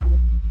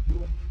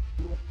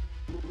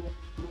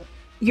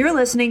You're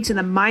listening to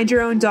the Mind Your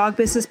Own Dog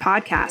Business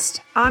podcast.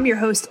 I'm your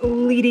host,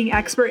 leading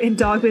expert in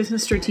dog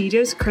business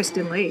strategist,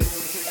 Kristen Lee.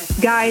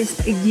 Guys,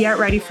 get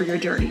ready for your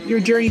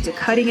journey to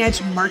cutting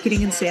edge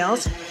marketing and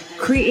sales,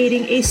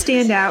 creating a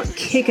standout,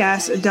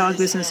 kick-ass dog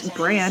business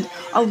brand,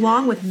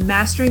 along with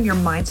mastering your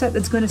mindset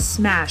that's going to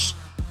smash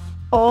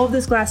all of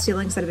those glass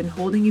ceilings that have been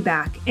holding you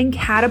back and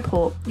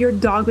catapult your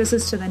dog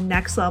business to the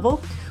next level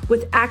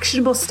with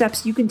actionable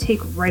steps you can take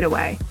right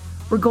away.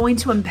 We're going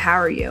to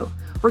empower you.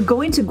 We're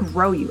going to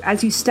grow you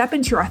as you step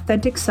into your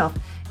authentic self,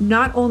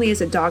 not only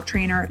as a dog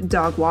trainer,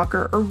 dog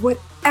walker, or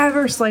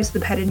whatever slice of the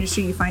pet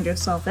industry you find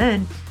yourself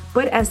in,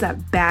 but as that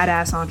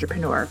badass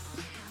entrepreneur.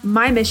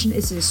 My mission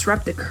is to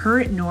disrupt the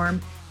current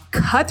norm,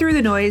 cut through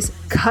the noise,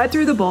 cut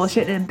through the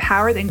bullshit, and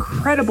empower the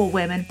incredible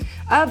women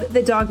of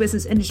the dog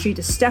business industry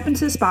to step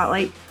into the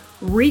spotlight,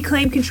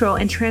 reclaim control,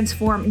 and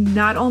transform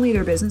not only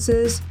their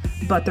businesses,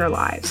 but their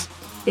lives.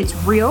 It's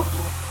real.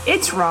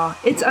 It's raw,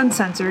 it's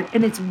uncensored,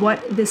 and it's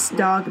what this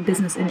dog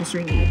business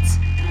industry needs.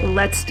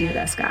 Let's do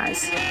this,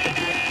 guys.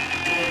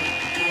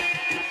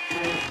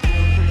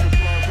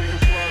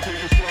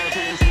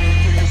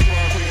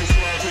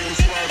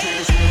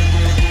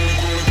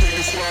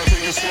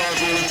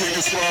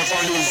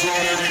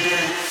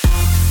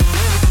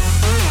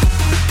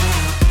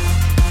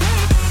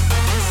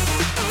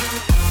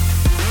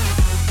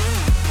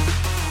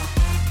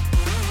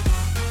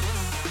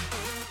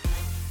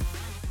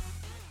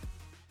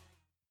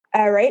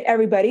 All right,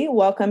 everybody,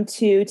 welcome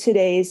to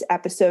today's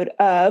episode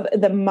of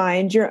the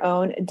Mind Your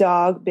Own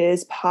Dog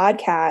Biz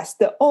podcast,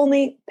 the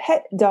only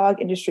pet dog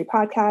industry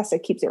podcast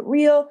that keeps it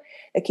real,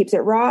 that keeps it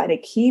raw, and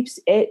it keeps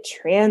it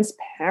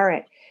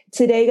transparent.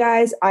 Today,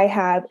 guys, I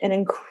have an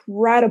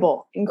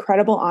incredible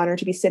honor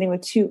to be sitting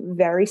with two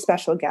very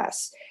special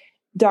guests,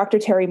 Dr.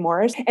 Terry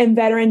Morris and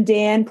veteran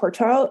Dan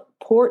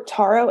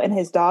Portaro and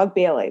his dog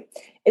Bailey.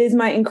 It is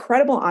my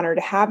incredible honor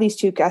to have these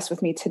two guests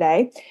with me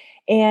today,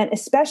 and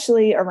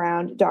especially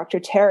around Dr.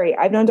 Terry.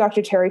 I've known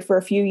Dr. Terry for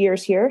a few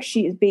years here.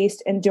 She is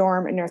based in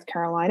Durham, in North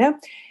Carolina.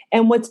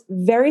 And what's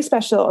very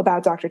special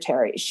about Dr.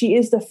 Terry, she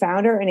is the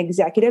founder and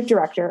executive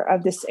director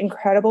of this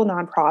incredible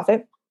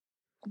nonprofit,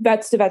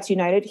 Vets to Vets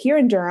United, here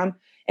in Durham,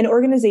 an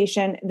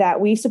organization that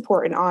we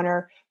support and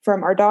honor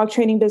from our dog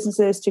training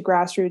businesses to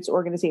grassroots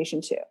organization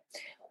too.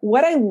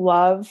 What I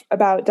love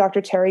about Dr.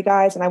 Terry,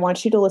 guys, and I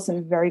want you to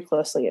listen very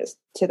closely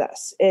to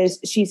this, is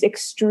she's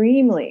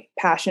extremely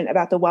passionate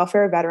about the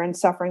welfare of veterans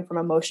suffering from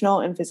emotional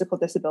and physical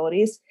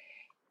disabilities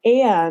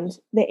and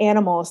the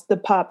animals, the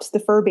pups, the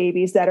fur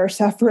babies that are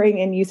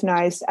suffering and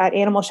euthanized at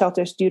animal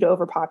shelters due to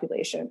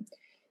overpopulation.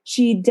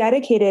 She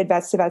dedicated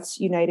Vets to Vets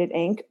United,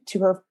 Inc. to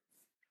her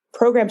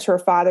program to her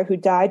father, who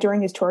died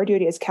during his tour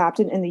duty as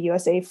captain in the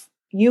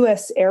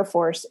U.S. Air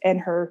Force,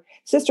 and her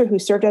sister, who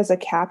served as a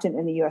captain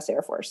in the U.S.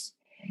 Air Force.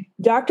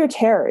 Dr.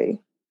 Terry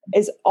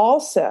is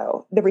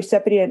also the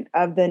recipient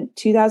of the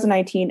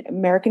 2019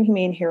 American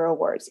Humane Hero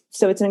Awards.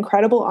 So it's an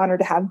incredible honor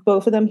to have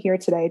both of them here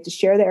today to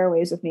share the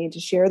airwaves with me and to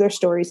share their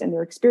stories and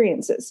their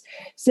experiences.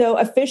 So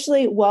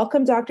officially,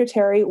 welcome, Dr.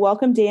 Terry.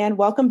 Welcome, Dan.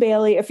 Welcome,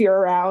 Bailey, if you're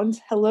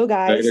around. Hello,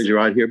 guys. You're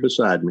right here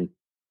beside me.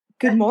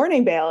 Good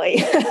morning,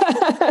 Bailey.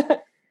 Good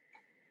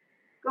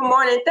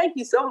morning. Thank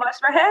you so much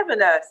for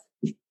having us.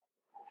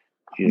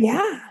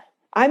 Yeah.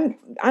 I'm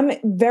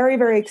very,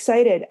 very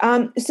excited.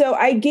 So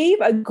I gave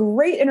a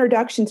great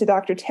introduction to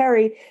Dr.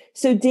 Terry.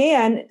 So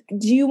Dan,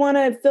 do you want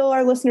to fill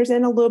our listeners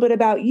in a little bit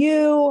about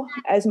you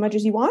as much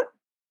as you want?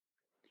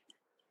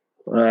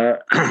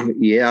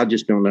 Yeah, I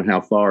just don't know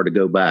how far to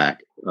go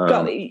back.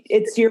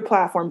 It's your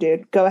platform,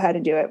 dude. Go ahead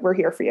and do it. We're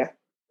here for you.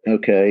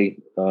 Okay.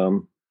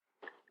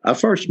 I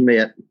first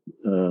met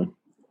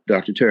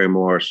Dr. Terry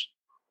Morris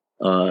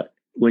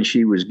when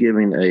she was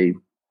giving a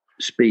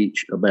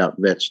speech about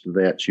Vets to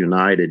Vets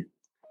United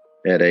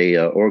at a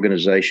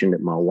organization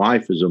that my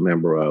wife is a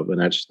member of, and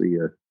that's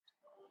the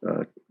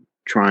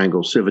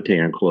Triangle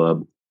Civitan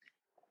Club.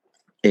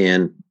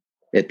 And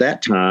at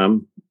that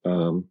time,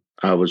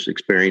 I was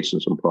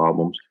experiencing some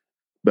problems,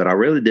 but I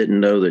really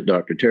didn't know that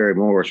Dr. Terry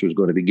Morris was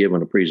going to be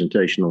giving a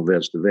presentation on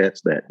Vets to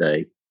Vets that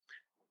day.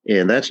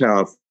 And that's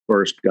how I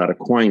first got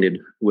acquainted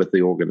with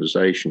the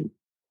organization.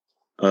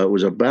 It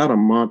was about a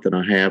month and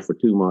a half or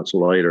 2 months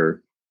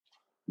later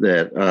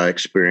that I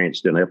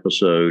experienced an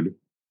episode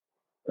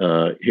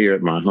here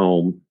at my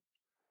home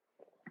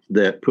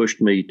that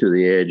pushed me to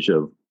the edge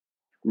of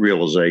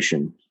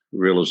realization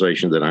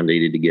that I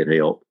needed to get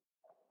help.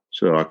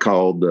 So I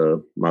called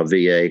my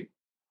VA,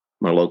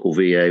 my local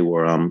VA,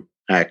 where I'm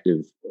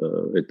active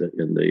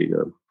in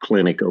the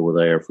clinic over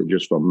there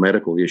for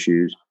medical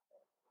issues,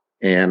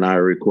 and I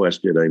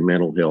requested a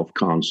mental health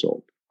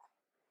consult.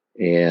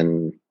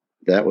 And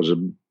that was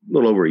a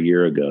little over a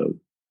year ago.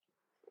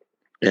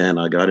 And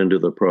I got into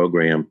the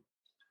program,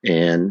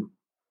 and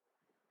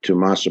to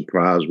my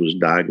surprise, was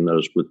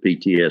diagnosed with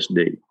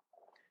PTSD.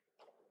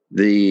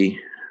 The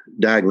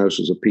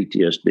diagnosis of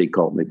PTSD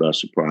caught me by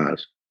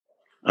surprise.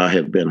 I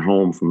have been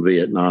home from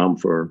Vietnam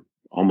for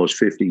almost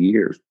 50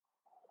 years.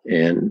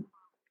 And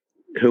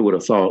who would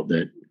have thought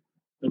that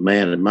a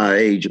man at my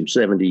age, I'm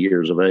 70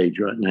 years of age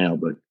right now,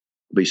 but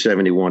be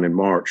 71 in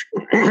March,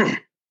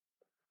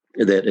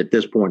 that at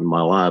this point in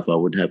my life, I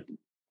would have to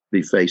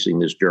be facing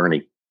this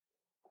journey.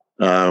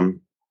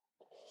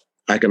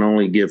 I can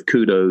only give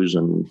kudos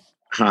and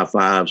high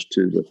fives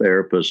to the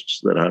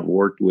therapists that I've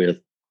worked with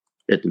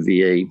at the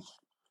VA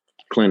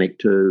Clinic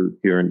 2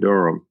 here in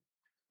Durham.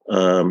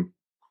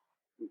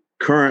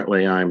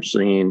 Currently, I'm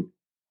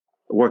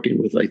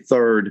working with a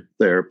third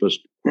therapist,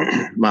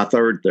 my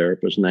third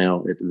therapist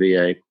now at the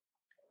VA,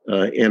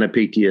 in a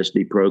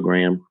PTSD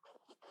program.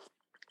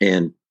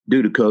 And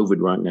due to COVID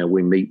right now,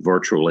 we meet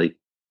virtually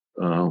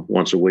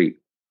once a week.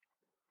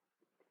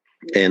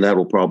 And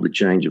that'll probably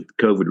change if the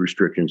COVID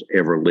restrictions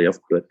ever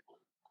lift, but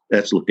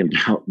that's looking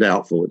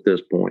doubtful at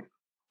this point.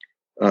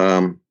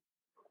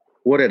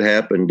 What had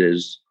happened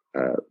is,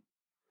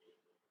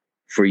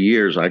 for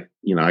years, I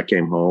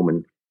came home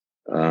and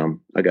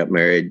I got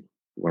married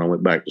when I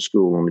went back to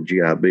school on the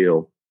GI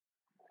Bill,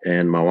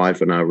 and my wife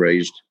and I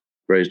raised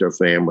our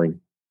family.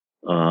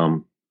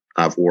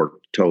 I've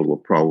worked a total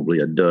of probably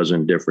a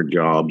dozen different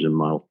jobs in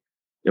my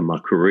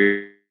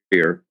career,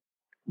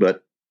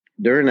 but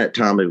during that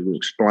time, it was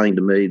explained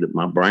to me that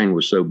my brain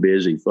was so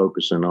busy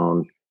focusing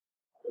on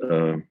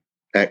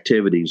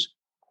activities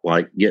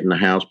like getting the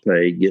house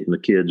paid, getting the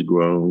kids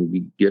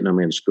grown, getting them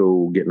in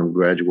school, getting them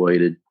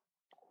graduated,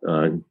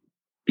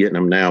 getting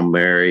them now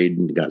married,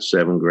 and got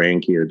 7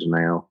 grandkids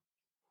now.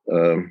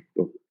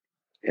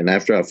 And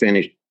after I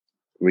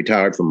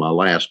retired from my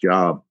last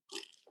job,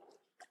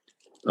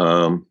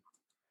 I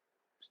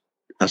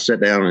sat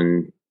down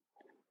and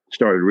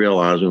started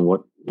realizing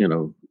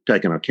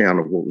taking account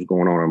of what was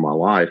going on in my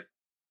life.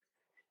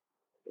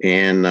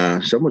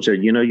 And someone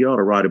said, you ought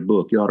to write a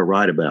book. You ought to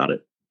write about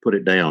it. Put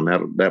it down.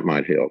 That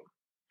might help.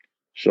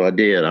 So I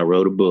did. I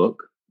wrote a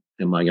book,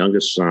 and my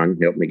youngest son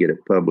helped me get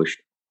it published.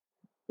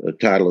 The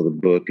title of the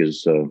book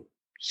is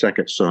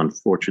Second Son,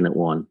 Fortunate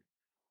One.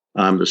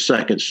 I'm the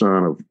second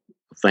son of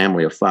a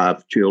family of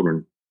 5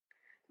 children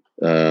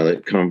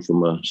that come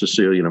from a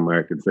Sicilian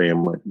American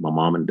family, my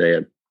mom and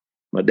dad.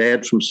 My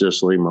dad's from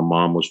Sicily. My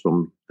mom was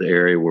from the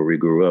area where we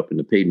grew up in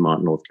the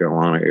Piedmont, North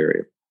Carolina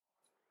area.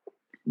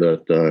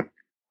 But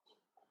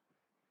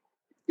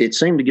it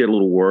seemed to get a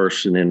little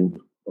worse. And then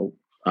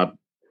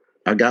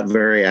I got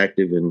very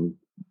active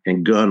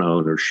in gun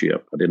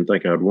ownership. I didn't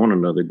think I'd want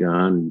another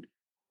gun,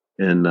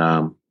 and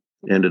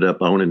ended up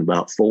owning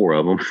about 4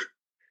 of them.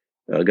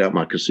 I got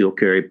my concealed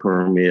carry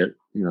permit.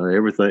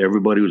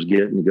 Everybody was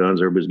getting guns.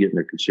 Everybody's getting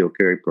their concealed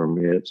carry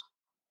permits.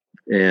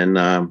 And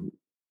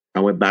I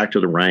went back to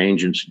the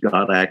range and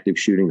got active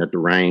shooting at the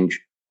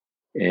range.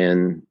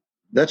 And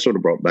that sort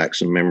of brought back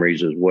some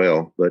memories as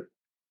well. But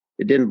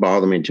it didn't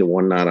bother me until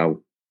one night I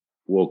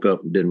woke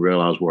up and didn't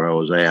realize where I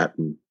was at.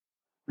 And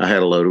I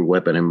had a loaded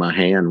weapon in my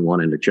hand and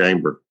one in the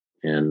chamber.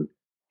 And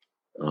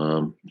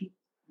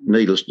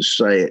needless to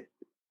say, it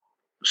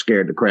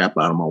scared the crap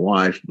out of my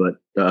wife.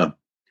 But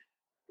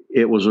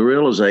it was a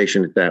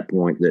realization at that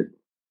point that,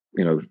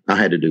 I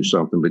had to do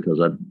something because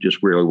I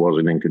just really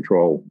wasn't in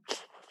control.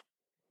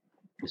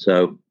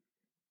 So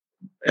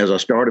as I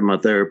started my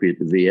therapy at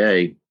the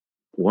VA,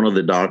 one of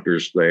the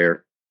doctors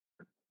there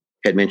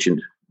had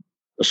mentioned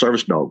a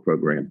service dog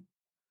program.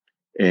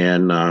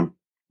 And I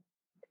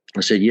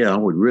said, yeah, I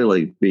would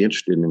really be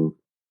interested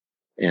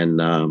in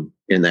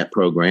that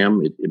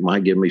program. It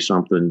might give me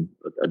something,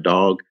 a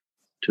dog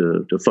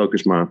to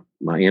focus my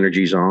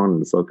energies on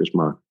and to focus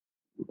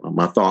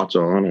my thoughts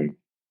on, and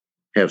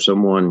have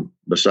someone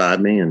beside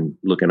me and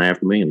looking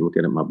after me and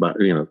looking at my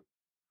body,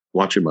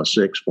 watching my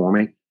 6 for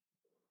me.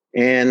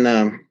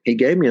 And he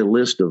gave me a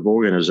list of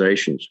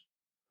organizations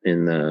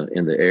in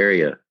the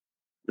area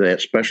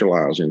that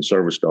specialize in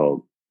service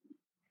dog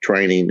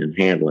training and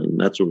handling,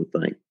 that sort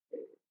of thing.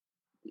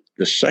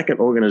 The second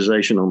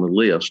organization on the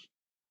list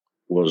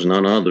was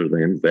none other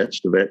than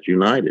Vets to Vets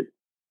United,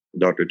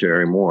 Dr.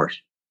 Terry Morris.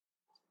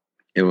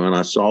 And when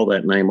I saw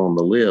that name on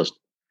the list,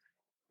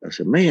 I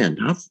said, man,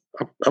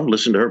 I've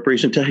listened to her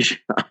presentation.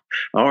 I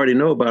already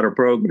know about her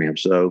program.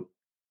 So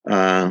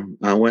I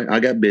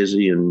got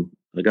busy and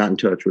I got in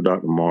touch with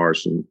Dr.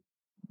 Morris, and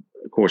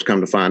of course, come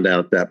to find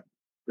out that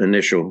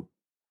initial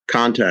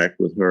contact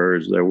with her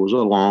is there was a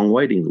long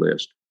waiting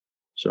list.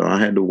 So I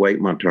had to wait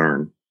my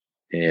turn.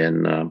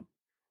 And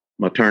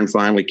my turn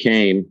finally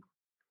came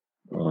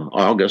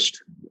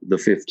August the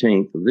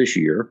 15th of this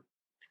year,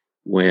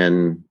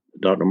 when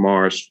Dr.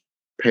 Morris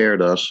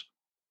paired us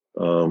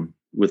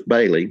with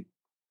Bailey,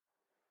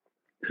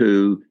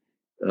 who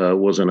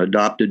was an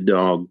adopted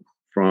dog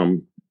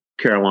from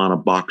Carolina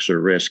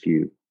Boxer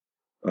Rescue.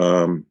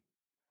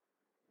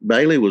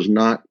 Bailey was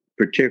not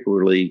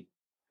particularly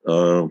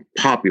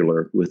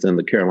popular within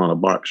the Carolina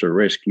Boxer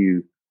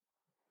Rescue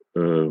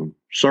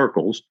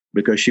circles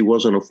because she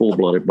wasn't a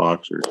full-blooded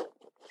boxer.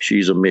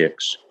 She's a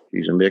mix.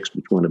 She's a mix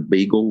between a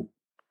beagle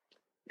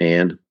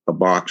and a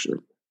boxer.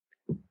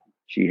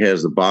 She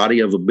has the body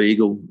of a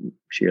beagle.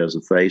 She has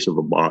the face of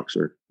a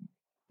boxer.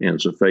 And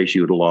it's a face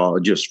you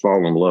would just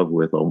fall in love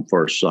with on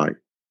first sight.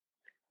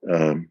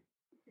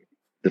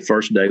 The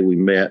first day we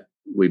met,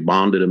 we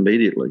bonded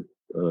immediately.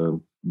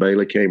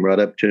 Bailey came right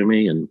up to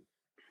me and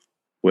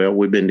Well,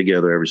 we've been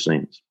together ever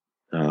since.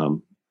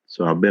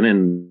 So I've been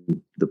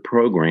in the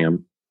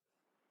program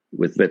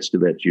with Vets to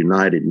Vets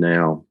United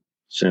now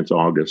since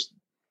August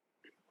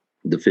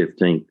the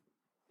 15th.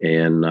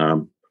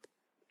 And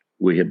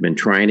we have been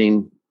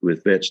training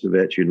with Vets to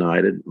Vets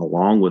United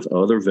along with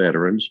other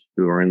veterans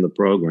who are in the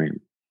program.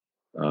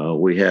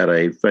 We had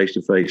a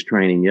face-to-face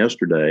training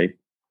yesterday.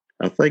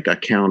 I think I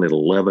counted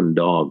 11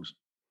 dogs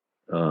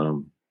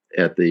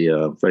at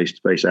the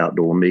face-to-face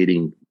outdoor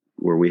meeting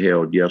where we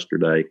held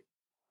yesterday.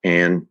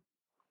 And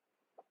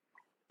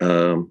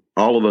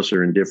all of us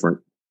are in different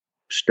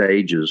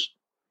stages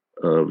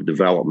of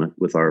development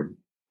with our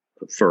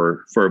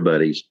fur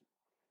buddies,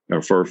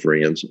 our fur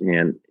friends,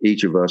 and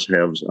each of us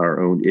has our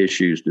own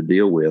issues to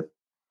deal with,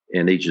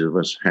 and each of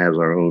us has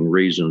our own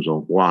reasons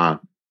on why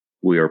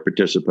we are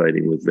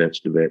participating with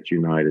Vets to Vets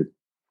United.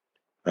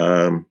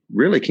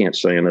 Really can't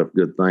say enough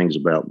good things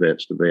about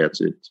Vets to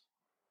Vets.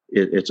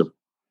 It's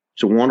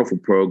a wonderful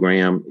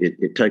program.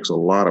 It takes a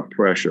lot of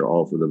pressure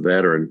off of the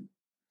veteran,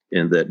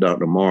 and that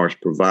Dr. Morris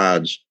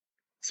provides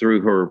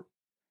through her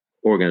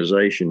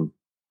organization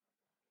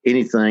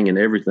anything and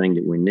everything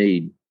that we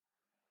need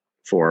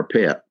for our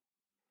pet,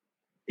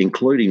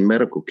 including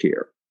medical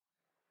care.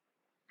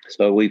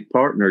 So we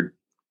partnered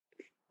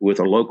with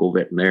a local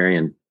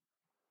veterinarian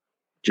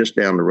just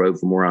down the road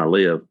from where I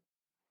live,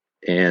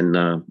 and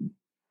the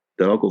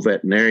local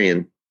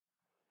veterinarian,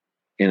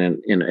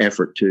 in an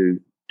effort to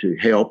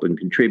help and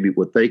contribute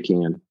what they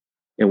can,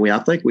 and I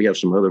think we have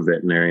some other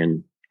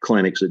veterinarian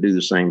clinics that do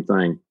the same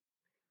thing.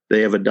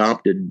 They have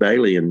adopted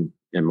Bailey and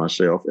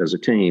myself as a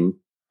team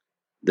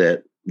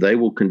that they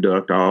will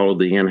conduct all of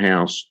the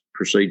in-house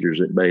procedures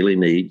that Bailey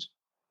needs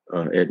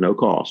at no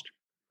cost,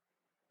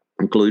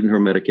 including her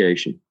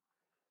medication.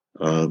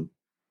 And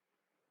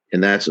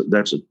that's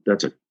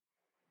a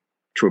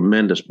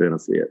tremendous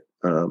benefit.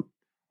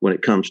 When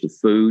it comes to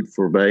food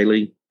for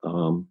Bailey,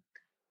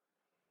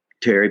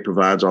 Terry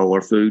provides all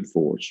our food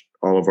for us,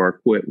 all of our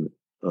equipment,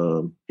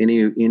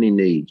 any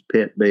needs,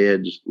 pet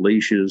beds,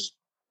 leashes,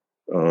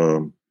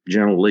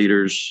 gentle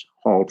leaders,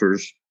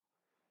 halters,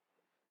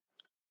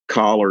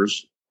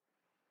 collars,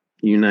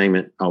 you name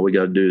it. All we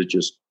got to do is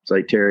just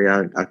say, Terry,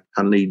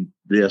 I need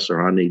this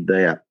or I need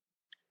that.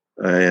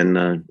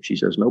 And she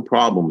says, no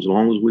problem. As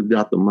long as we've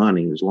got the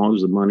money, as long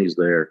as the money's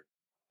there,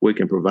 we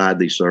can provide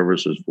these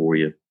services for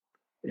you.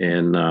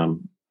 And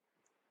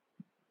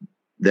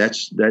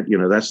that's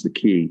the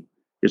key.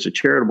 It's a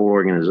charitable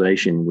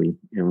organization. We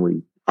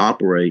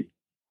operate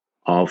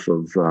off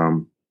of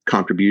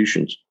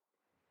contributions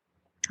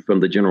from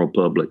the general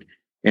public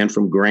and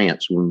from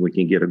grants when we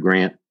can get a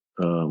grant,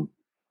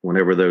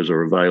 whenever those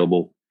are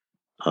available.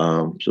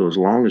 So as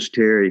long as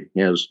Terry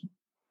has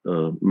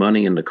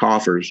money in the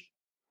coffers,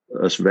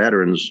 us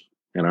veterans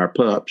and our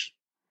pups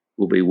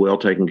will be well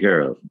taken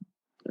care of.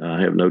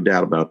 I have no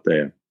doubt about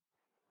that.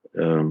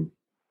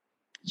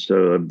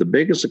 So the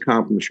biggest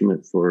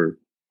accomplishment for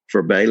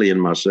Bailey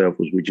and myself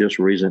was we just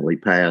recently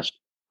passed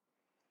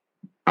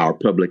our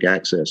public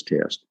access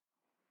test.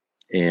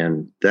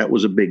 And that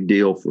was a big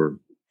deal for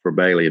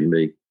Bailey and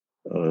me,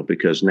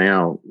 because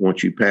now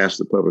once you pass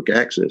the public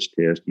access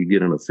test, you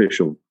get an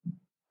official,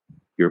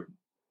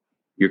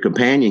 your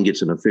companion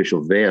gets an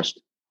official vest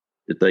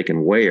that they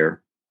can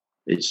wear.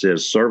 It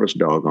says service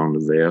dog on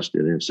the vest,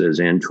 and it says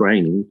in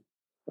training.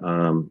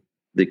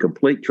 The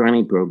complete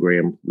training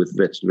program with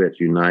Vets to Vets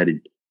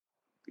United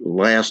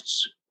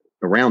lasts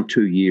around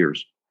 2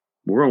 years.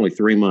 We're only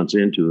 3 months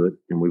into it,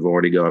 and we've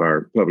already got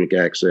our public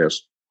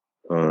access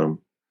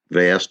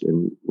vest,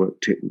 and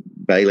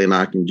Bailey and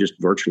I can just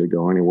virtually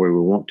go anywhere we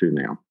want to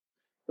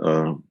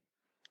now.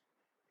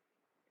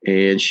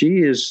 And she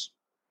is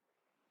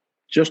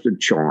just a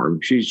charm.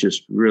 She's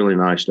just really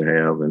nice to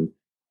have. And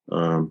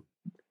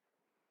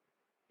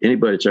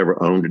anybody that's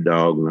ever owned a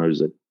dog knows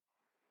that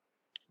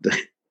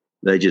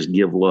they just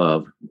give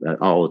love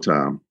all the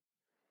time.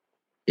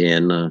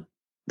 And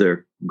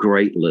they're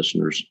great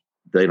listeners.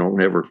 They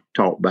don't ever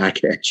talk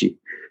back at you.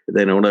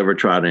 They don't ever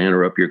try to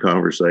interrupt your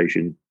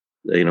conversation.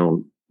 They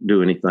don't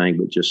do anything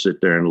but just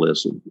sit there and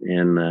listen.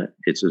 And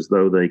it's as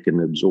though they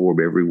can absorb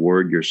every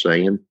word you're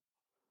saying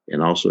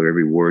and also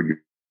every word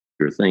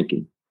you're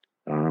thinking.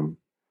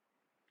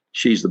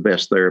 She's the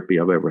best therapy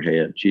I've ever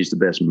had. She's the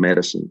best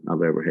medicine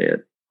I've ever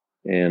had.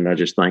 And I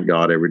just thank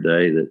God every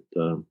day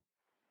that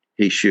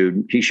he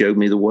showed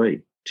me the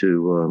way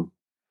to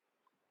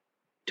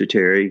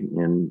Terry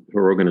and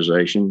her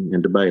organization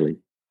and to Bailey.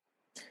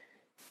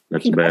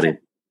 That's about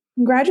it.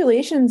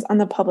 Congratulations on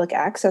the public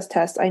access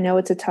test. I know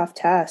it's a tough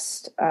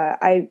test.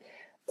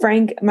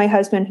 Frank, my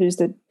husband, who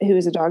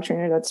is a dog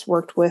trainer that's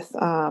worked with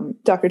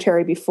Dr.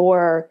 Terry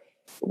before,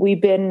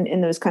 we've been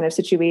in those kind of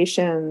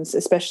situations,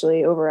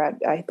 especially over at,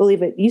 I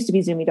believe it used to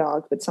be Zoomy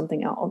Dogs, but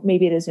something else.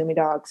 Maybe it is Zoomy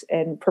Dogs,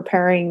 and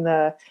preparing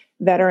the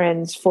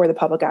veterans for the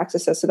public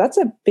access test. So that's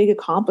a big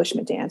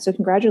accomplishment, Dan. So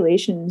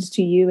congratulations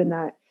to you and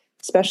that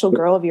special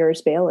girl of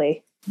yours,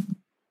 Bailey.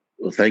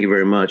 Well, thank you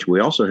very much. We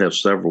also have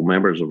several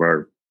members of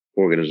our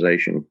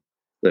organization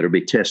that will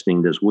be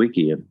testing this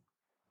weekend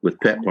with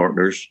pet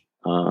partners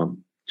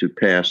to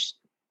pass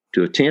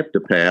to attempt to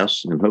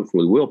pass, and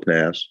hopefully will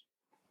pass,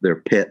 their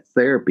pet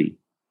therapy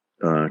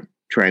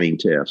training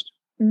test,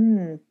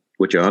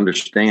 which I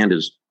understand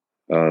is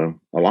a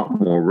lot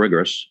more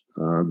rigorous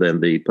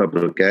than the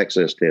public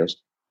access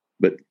test,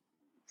 but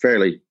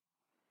fairly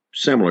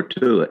similar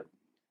to it.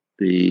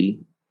 The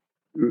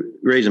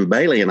reason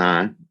Bailey and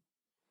I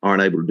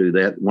aren't able to do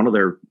that, one of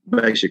their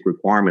basic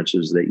requirements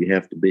is that you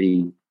have to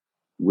be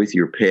with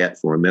your pet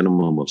for a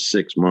minimum of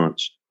 6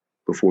 months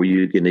before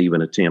you can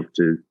even attempt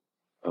to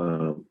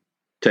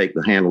take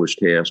the handler's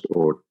test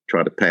or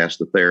try to pass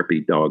the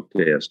therapy dog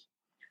test.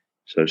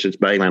 So since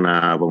Bailey and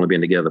I have only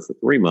been together for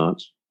 3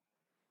 months,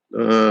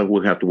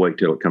 we'll have to wait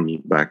till it comes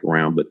back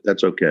around, but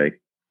that's okay.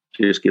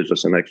 She just gives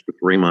us an extra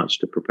 3 months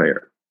to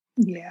prepare.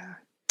 Yeah.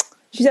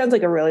 She sounds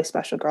like a really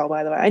special girl,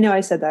 by the way. I know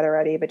I said that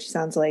already, but she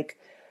sounds like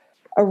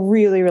a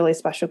really, really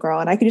special girl.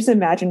 And I could just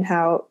imagine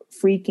how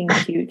freaking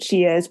cute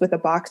she is with a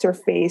boxer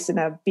face and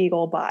a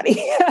beagle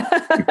body.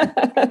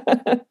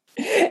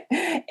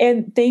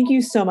 And thank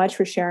you so much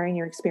for sharing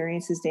your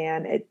experiences,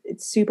 Dan.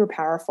 It's super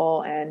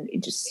powerful. And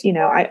it just,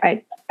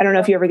 I don't know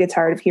if you ever get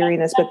tired of hearing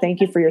this, but thank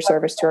you for your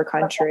service to our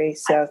country.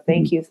 So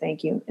thank you.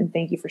 And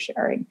thank you for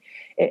sharing.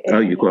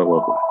 You're quite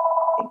welcome.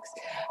 Thanks.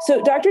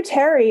 So Dr.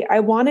 Terry, I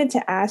wanted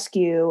to ask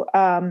you,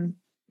 I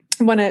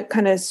want to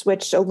kind of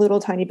switch a little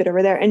tiny bit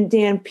over there. And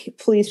Dan,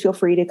 please feel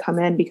free to come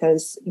in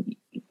because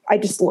I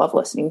just love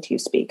listening to you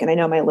speak. And I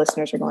know my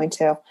listeners are going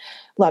to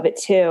love it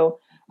too.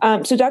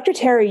 So Dr.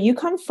 Terry, you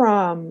come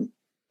from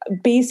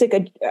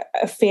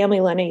a family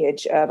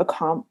lineage of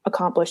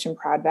accomplished and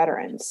proud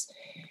veterans.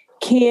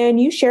 Can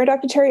you share,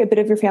 Dr. Terry, a bit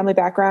of your family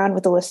background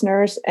with the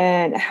listeners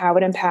and how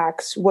it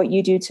impacts what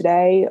you do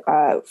today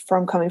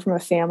from coming from a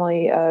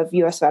family of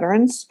U.S.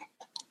 veterans?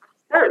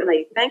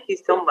 Certainly. Thank you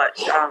so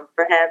much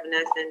for having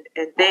us.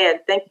 And Dan,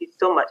 thank you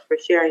so much for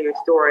sharing your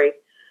story.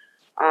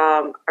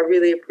 I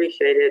really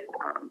appreciate it.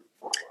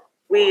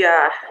 We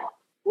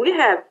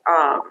have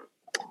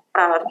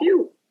a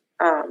few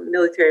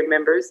military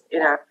members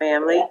in our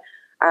family.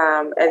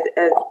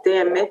 As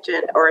Dan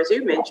mentioned, or as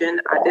you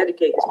mentioned, I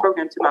dedicate this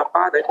program to my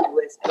father, who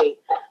was a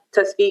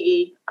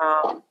Tuskegee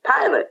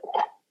pilot.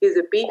 He's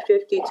a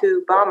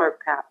B-52 bomber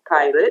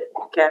pilot,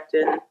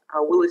 Captain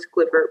Willis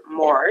Clifford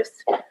Morris.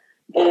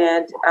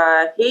 And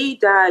he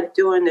died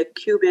during the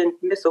Cuban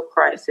Missile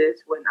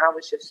Crisis when I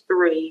was just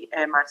 3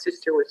 and my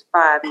sister was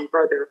 5 and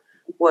brother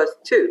was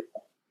 2.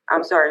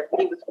 I'm sorry,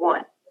 he was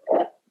 1.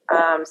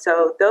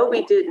 So though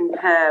we didn't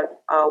have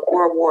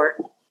World War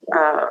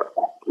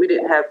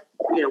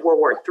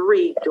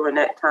III during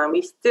that time,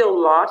 we still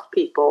lost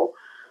people,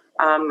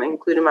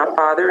 including my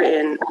father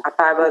and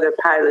 5 other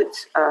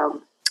pilots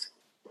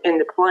in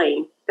the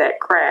plane that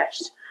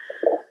crashed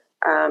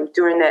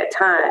during that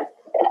time.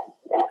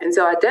 And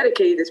so I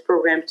dedicated this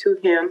program to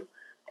him.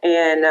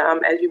 And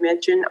as you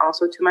mentioned,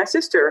 also to my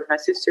sister. My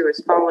sister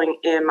is following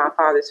in my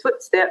father's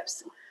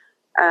footsteps.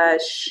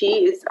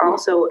 She is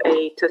also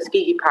a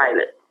Tuskegee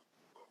pilot.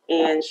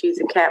 And she's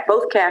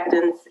both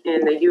captains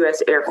in the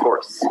U.S. Air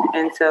Force.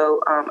 And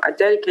so I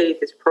dedicated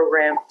this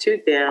program to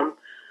them.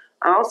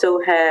 I also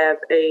have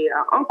a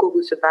uncle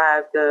who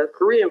survived the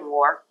Korean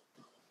War.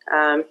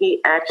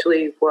 He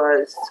actually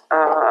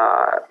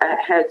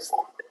had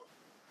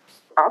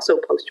also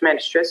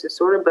post-traumatic stress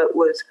disorder, but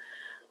was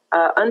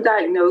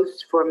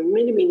undiagnosed for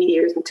many, many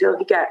years until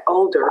he got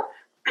older,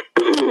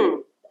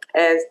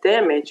 as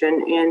Dan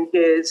mentioned, in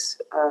his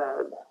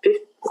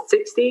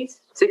 60s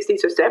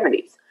or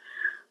 70s.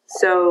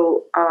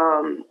 So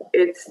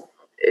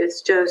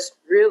it's just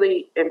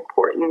really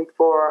important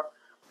for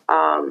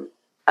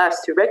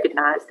us to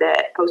recognize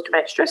that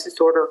post-traumatic stress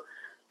disorder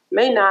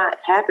may not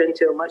happen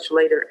until much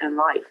later in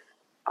life.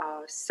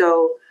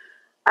 So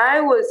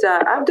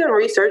I've done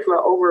research for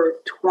over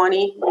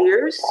 20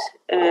 years,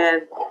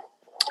 and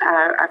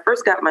I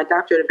first got my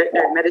doctorate of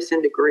veterinary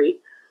medicine degree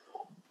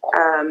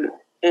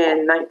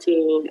in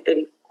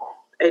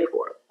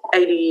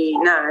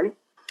 1989.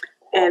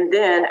 And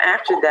then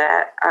after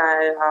that,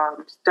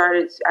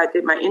 I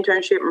did my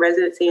internship and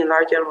residency in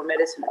large animal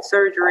medicine and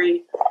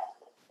surgery,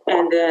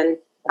 and then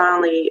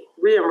finally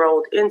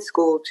re-enrolled in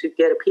school to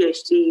get a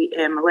PhD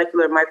in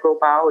molecular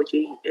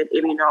microbiology and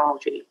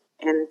immunology.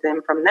 And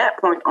then from that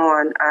point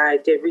on, I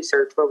did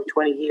research for over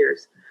 20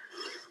 years.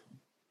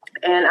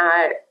 And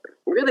I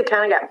really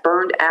kind of got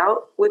burned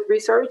out with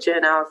research.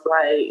 And I was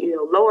like,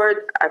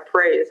 Lord, I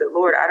prayed. I said,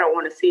 Lord, I don't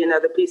want to see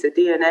another piece of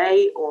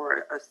DNA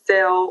or a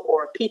cell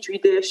or a petri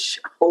dish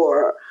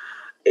or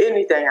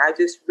anything. I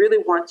just really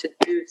want to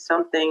do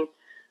something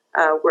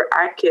where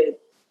I could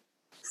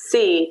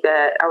see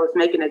that I was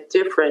making a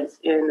difference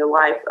in the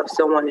life of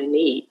someone in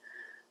need.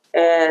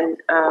 And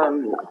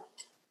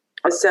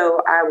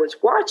so I was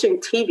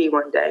watching TV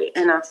one day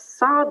and I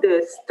saw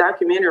this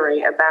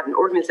documentary about an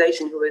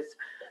organization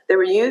they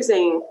were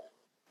using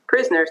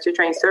prisoners to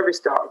train service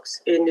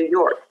dogs in New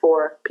York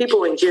for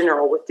people in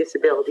general with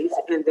disabilities.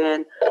 And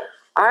then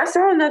I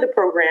saw another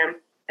program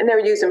and they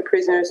were using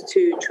prisoners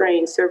to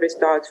train service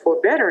dogs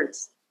for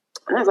veterans.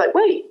 And I was like,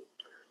 wait,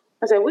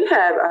 I said, we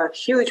have a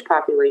huge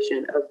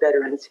population of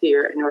veterans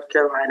here in North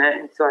Carolina.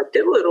 And so I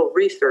did a little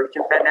research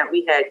and found out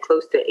we had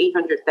close to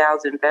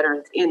 800,000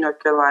 veterans in North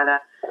Carolina.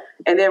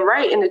 And then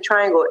right in the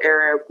Triangle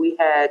area, we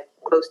had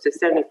close to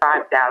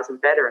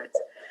 75,000 veterans.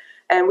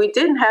 And we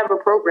didn't have a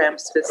program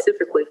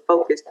specifically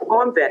focused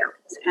on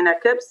veterans. And I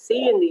kept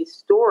seeing these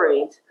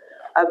stories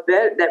of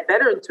that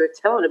veterans were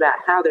telling about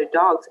how their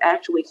dogs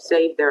actually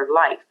saved their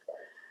life.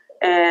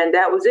 And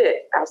that was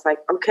it. I was like,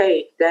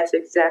 okay, that's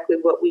exactly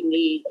what we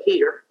need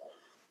here.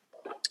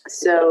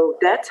 So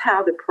that's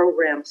how the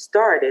program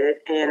started.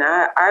 And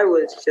I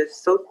was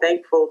just so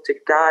thankful to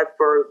God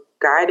for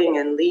guiding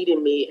and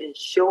leading me and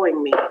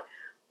showing me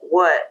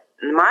what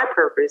my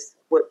purpose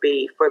would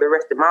be for the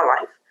rest of my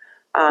life.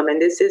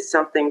 And this is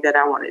something that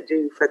I want to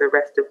do for the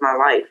rest of my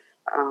life.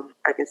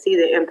 I can see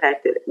the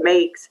impact that it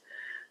makes.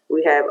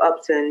 We have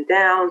ups and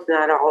downs.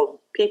 Not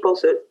all people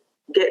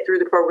get through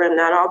the program.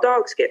 Not all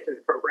dogs get through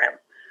the program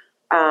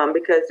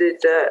because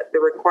it's the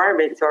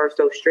requirements are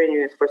so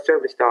strenuous for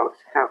service dogs,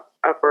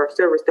 for a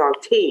service dog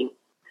team.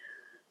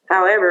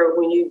 However,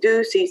 when you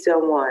do see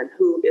someone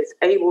who is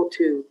able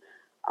to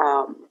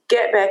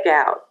get back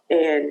out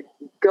and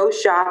go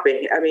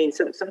shopping, I mean,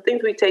 some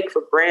things we take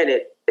for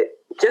granted,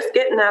 just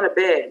getting out of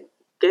bed,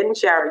 getting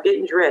showered,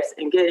 getting dressed,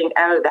 and getting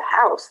out of the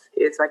house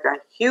is like a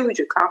huge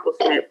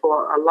accomplishment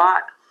for a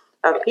lot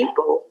of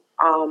people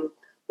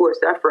who are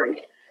suffering.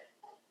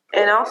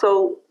 And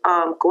also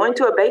going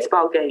to a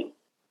baseball game,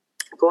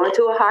 going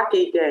to a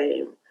hockey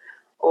game,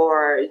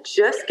 or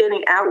just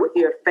getting out with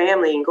your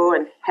family and go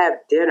and have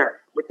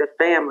dinner with the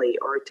family,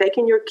 or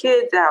taking your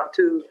kids out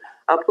to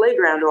a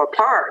playground or a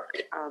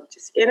park,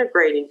 just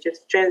integrating,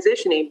 just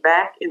transitioning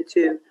back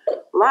into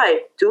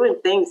life, doing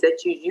things that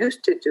you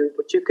used to do,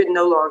 but you could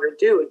no longer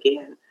do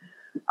again,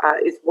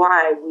 is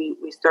why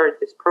we started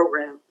this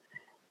program.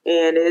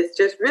 And it's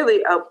just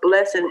really a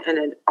blessing and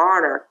an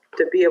honor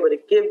to be able to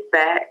give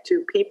back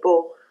to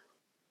people,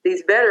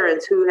 these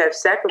veterans who have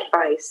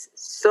sacrificed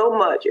so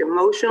much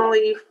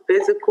emotionally,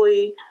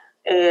 physically,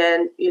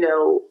 and,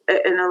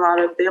 and a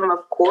lot of them,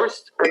 of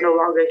course, are no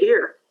longer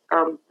here.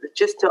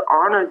 Just to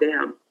honor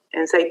them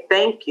and say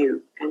thank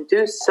you and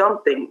do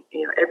something.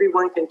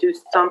 Everyone can do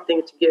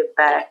something to give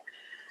back.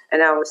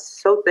 And I was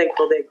so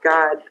thankful that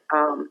God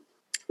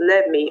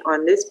led me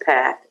on this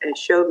path and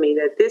showed me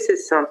that this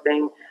is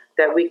something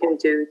that we can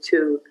do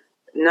to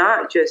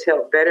not just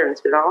help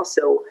veterans, but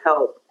also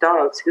help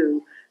dogs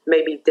who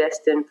may be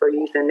destined for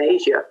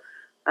euthanasia.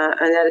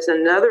 And that is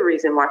another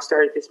reason why I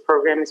started this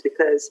program, is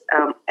because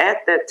at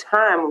that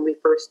time when we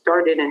first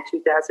started in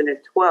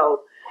 2012,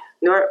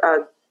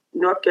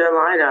 North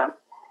Carolina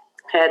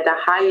had the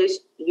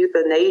highest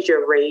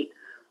euthanasia rate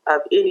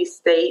of any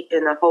state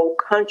in the whole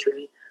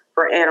country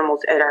for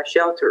animals at our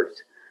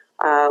shelters.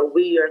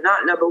 We are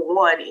not number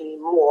one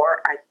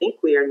anymore. I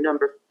think we are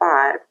number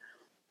 5.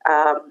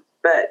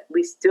 But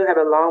we still have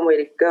a long way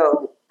to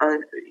go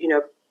on,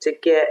 to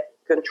get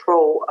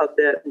control of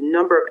the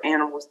number of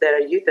animals that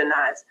are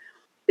euthanized.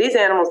 These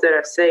animals that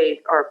are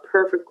saved are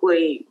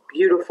perfectly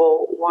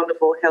beautiful,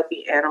 wonderful,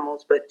 healthy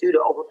animals, but due to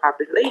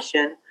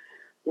overpopulation,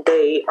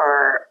 they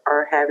are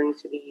having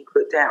to be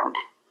put down.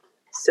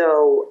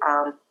 So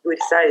we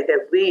decided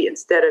that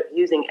instead of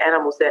using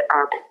animals that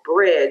are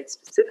bred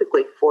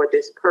specifically for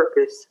this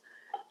purpose,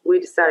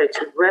 we decided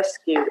to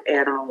rescue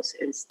animals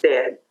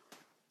instead.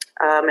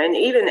 And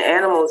even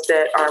animals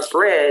that are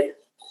bred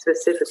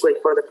specifically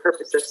for the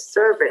purpose of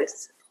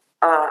service,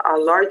 a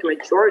large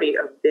majority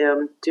of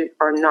them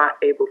are not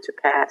able to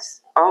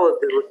pass all of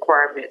the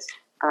requirements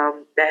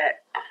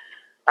that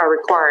are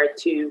required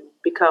to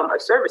become a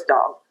service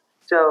dog.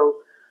 So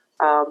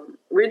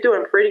we're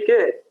doing pretty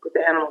good with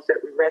the animals that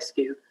we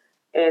rescue.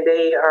 And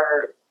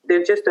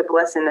they're just a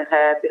blessing to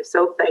have. They're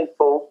so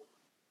thankful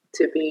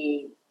to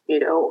be,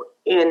 in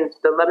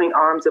the loving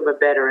arms of a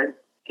veteran,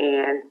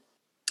 and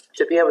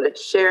to be able to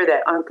share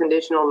that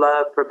unconditional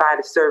love, provide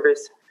a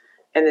service,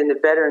 and then the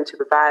veteran to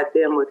provide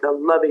them with a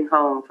loving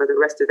home for the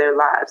rest of their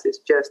lives is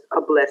just a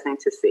blessing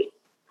to see.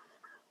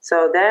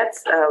 So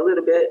that's a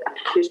little bit of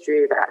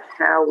history about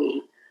how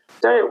we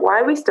started,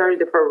 why we started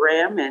the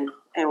program, and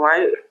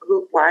why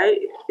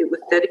it was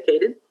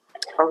dedicated,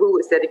 or who it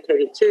was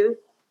dedicated to.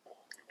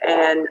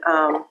 And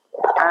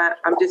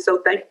I'm just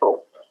so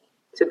thankful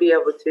to be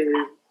able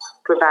to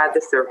provide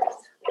the service.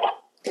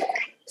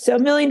 So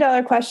 $1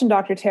 million question,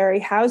 Dr. Terry,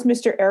 how's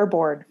Mr.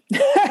 Airborne?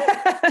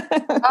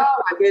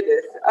 Oh my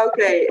goodness.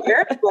 Okay.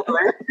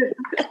 Airborne.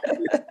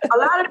 A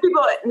lot of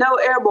people know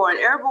Airborne.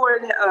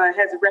 Airborne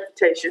has a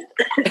reputation.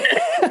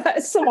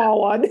 A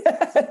small one.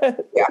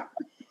 Yeah.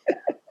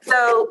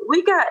 So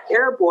we got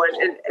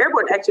Airborne, and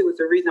Airborne actually was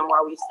the reason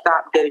why we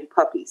stopped getting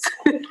puppies.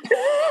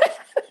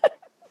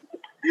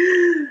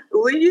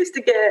 We used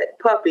to get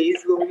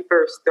puppies when we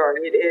first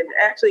started, and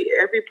actually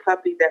every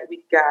puppy that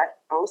we got,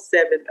 all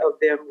 7 of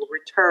them, were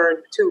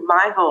returned to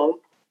my home,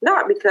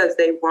 not because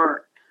they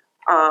weren't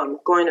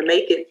going to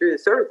make it through the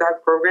service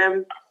dog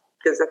program,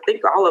 because I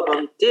think all of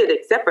them did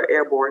except for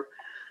Airborne,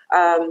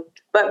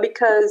 but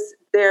because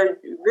they're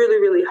really,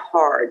 really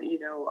hard.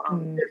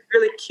 They're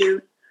really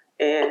cute,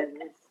 and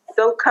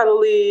so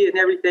cuddly and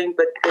everything,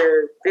 but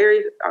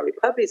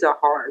puppies are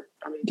hard.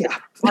 It's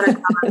a lot of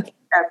time,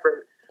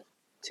 effort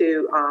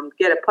to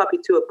get a puppy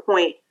to a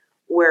point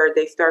where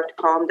they start to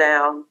calm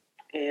down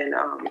and,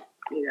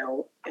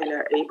 and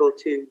are able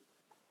to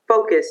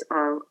focus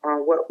on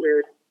what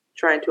we're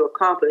trying to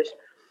accomplish.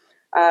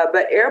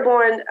 But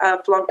Airborne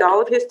flunked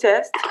all of his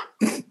tests.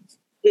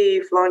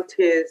 He flunked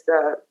his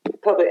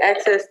public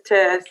access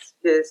tests,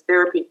 his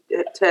therapy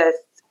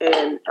tests,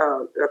 and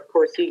of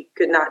course he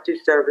could not do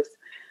service.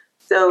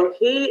 So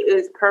he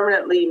is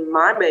permanently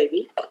my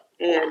baby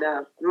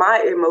and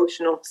my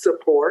emotional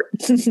support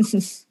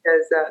because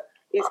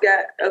he's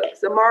got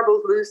some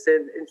marbles loose,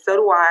 and so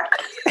do I.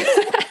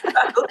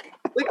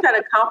 We kind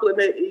of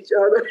complement each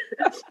other.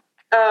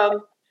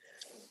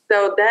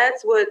 So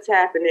that's what's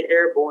happened at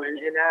Airborne,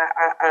 and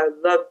I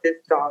love this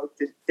dog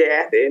to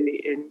death, and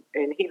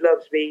he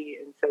loves me,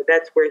 and so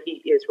that's where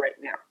he is right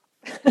now.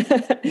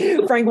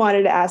 Frank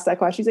wanted to ask that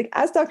question. He's like,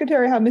 ask Dr.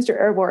 Terry how Mr.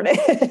 Airborne is.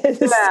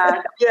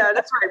 Yeah,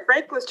 that's right.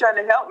 Frank was trying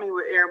to help me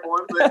with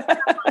Airborne,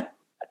 but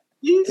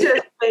he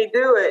just can't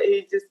do it.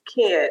 He just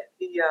can't.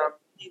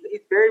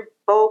 He's very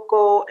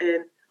vocal,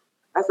 and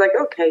I was like,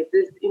 okay,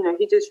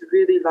 he just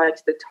really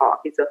likes to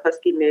talk. He's a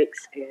husky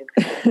mix,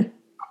 and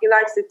he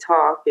likes to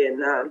talk.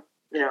 And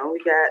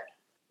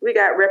we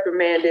got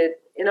reprimanded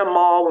in a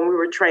mall when we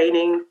were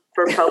training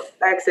for public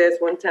access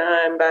one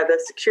time by the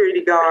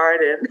security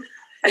guard, and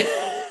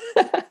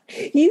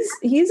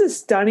he's a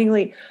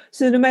stunningly,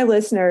 so to my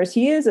listeners,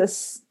 he is a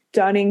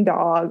stunning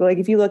dog. Like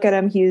if you look at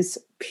him, he's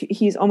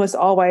almost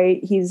all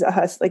white. He's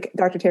a like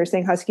Dr. Terry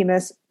saying, husky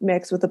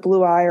mix with a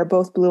blue eye or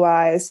both blue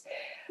eyes.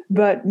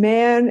 But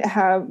man,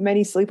 how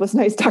many sleepless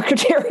nights Dr.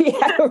 Terry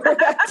had over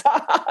that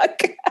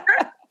dog.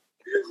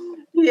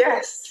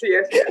 Yes.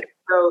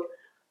 So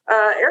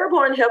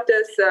Airborne helped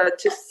us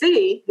to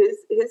see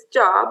his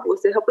job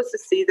was to help us to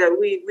see that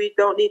we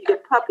don't need to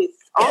get puppies.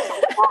 It's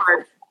also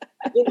hard.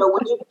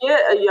 When you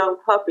get a young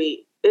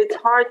puppy, it's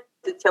hard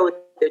to tell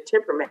what their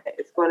temperament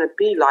is going to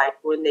be like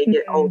when they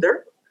get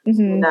older.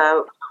 Mm-hmm.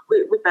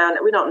 We found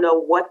that we don't know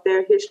what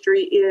their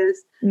history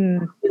is.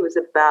 It was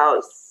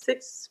about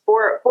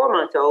 4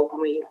 months old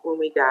when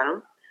we got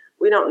him.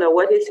 We don't know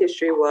what his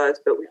history was,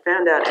 but we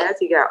found out as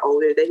he got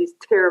older that he's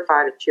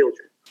terrified of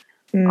children.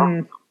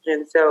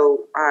 And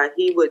so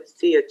he would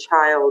see a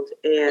child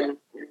and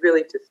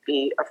really just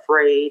be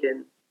afraid,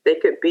 and they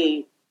could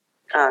be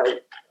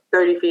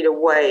 30 feet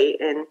away,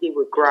 and he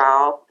would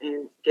growl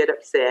and get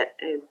upset.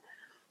 And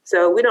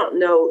so we don't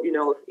know,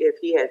 if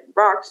he had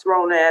rocks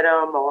thrown at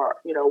him or,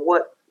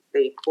 what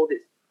they pulled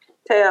his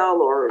tail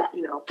or,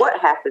 what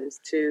happens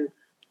to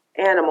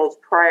animals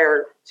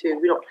prior to,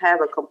 we don't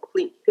have a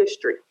complete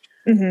history.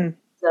 Mm-hmm.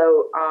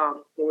 So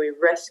when we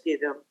rescue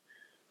them,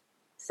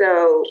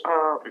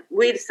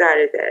 we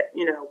decided that,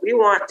 we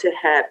want to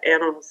have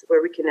animals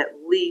where we can at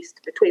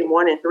least, between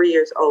 1 and 3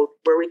 years old,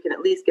 where we can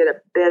at least get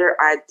a better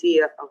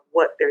idea of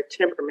what their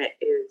temperament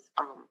is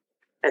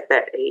at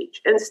that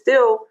age. And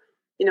still,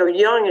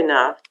 young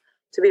enough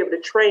to be able to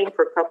train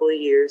for a couple of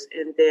years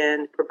and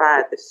then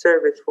provide the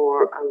service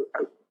for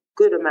a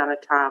good amount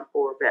of time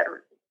for a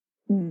veteran.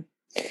 Mm.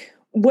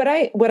 What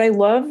I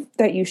love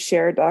that you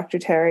shared, Dr.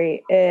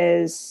 Terry,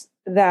 is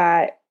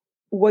that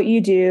what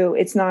you do,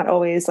 it's not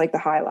always like the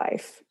high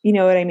life. You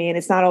know what I mean?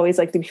 It's not always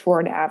like the before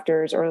and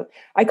afters, or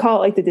I call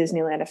it like the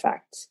Disneyland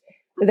effect,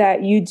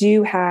 that you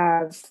do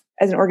have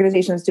as an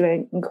organization that's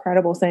doing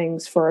incredible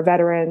things for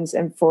veterans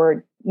and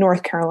for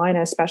North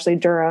Carolina, especially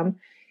Durham,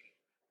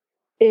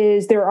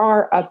 is there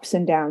are ups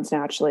and downs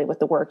naturally with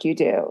the work you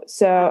do.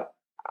 So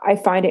I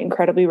find it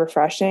incredibly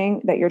refreshing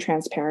that you're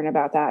transparent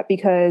about that,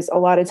 because a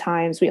lot of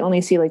times we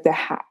only see like the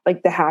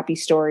happy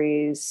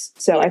stories.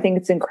 So I think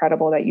it's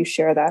incredible that you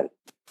share that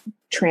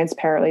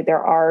transparently.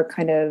 There are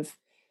kind of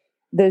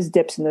those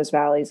dips and those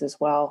valleys as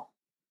well.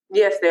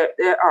 Yes,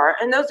 there are.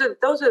 And those are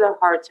the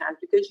hard times,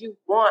 because you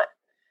want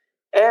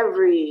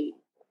every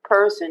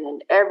person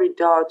and every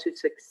dog to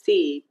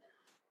succeed.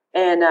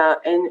 And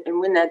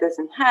when that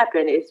doesn't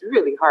happen, it's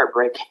really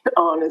heartbreaking,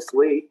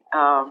 honestly.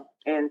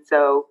 And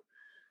so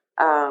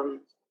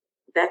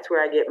that's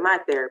where I get my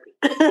therapy.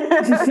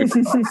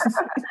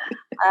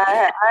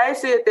 I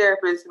see a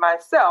therapist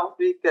myself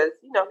because,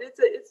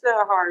 it's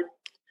a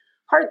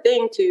hard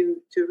thing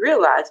to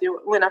realize.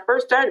 When I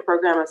first started the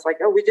program, it's like,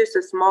 we're just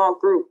a small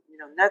group.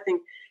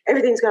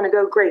 Everything's going to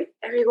go great.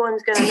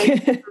 Everyone's going to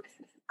make it.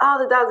 All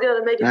the dogs going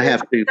to make it. I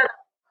have to.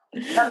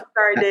 I'm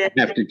sorry, Dan.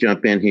 I have to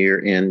jump in here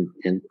and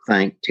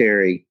thank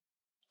Terry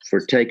for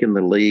taking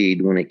the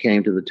lead when it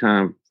came to the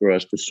time for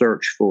us to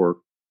search for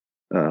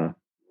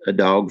a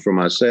dog for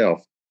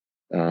myself.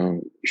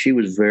 She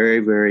was very,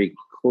 very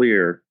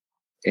clear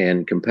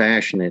and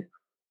compassionate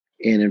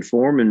in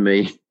informing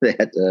me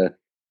that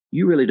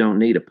you really don't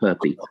need a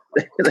puppy.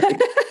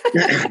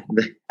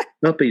 The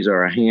puppies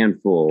are a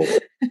handful.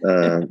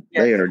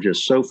 They are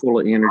just so full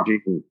of energy.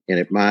 And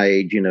at my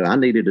age, I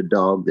needed a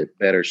dog that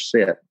better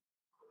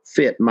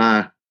fit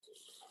my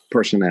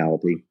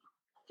personality.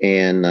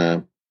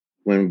 And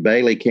when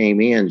Bailey came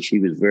in, she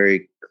was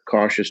very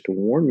cautious to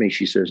warn me.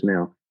 She says,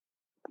 now,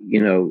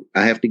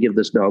 I have to give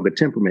this dog a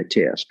temperament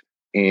test.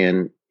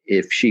 And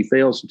if she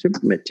fails the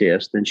temperament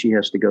test, then she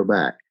has to go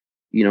back.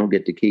 You don't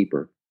get to keep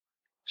her.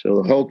 So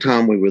the whole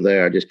time we were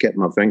there, I just kept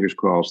my fingers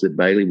crossed that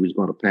Bailey was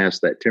going to pass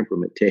that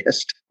temperament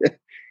test.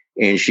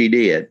 And she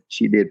did.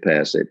 She did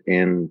pass it.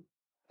 And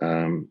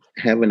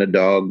having a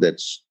dog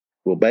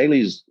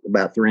Bailey's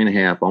about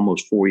 3.5,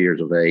 almost 4 years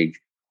of age.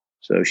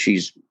 So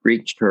she's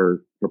reached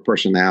her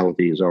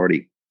personality has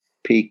already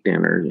peaked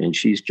in her, and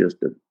she's just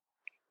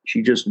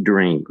a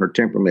dream. Her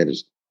temperament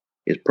is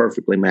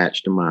perfectly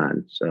matched to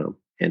mine. So,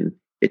 and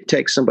it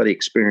takes somebody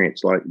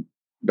experienced like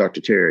Dr.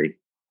 Terry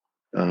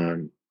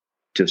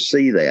to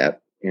see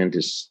that and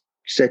to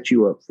set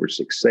you up for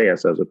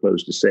success as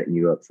opposed to setting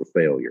you up for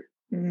failure.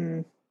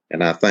 Mm.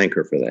 And I thank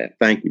her for that.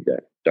 Thank you,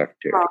 Dr.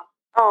 Terry.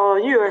 Oh,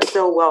 you are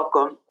so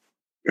welcome.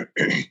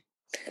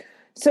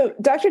 So,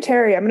 Dr.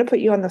 Terry, I'm going to put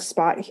you on the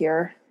spot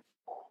here.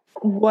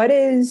 What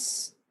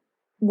is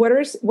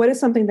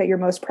something that you're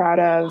most proud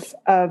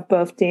of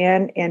both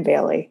Dan and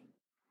Bailey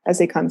as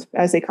they come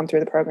through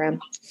the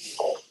program?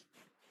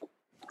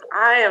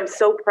 I am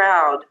so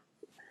proud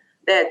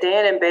that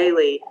Dan and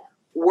Bailey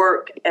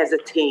work as a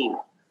team.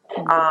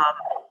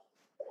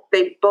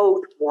 They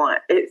both want.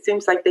 It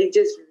seems like they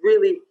just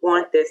really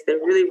want this. They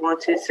really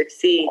want to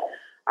succeed.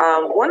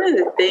 One of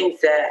the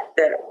things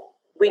that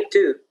we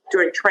do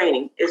during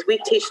training is we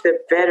teach the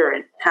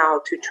veteran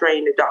how to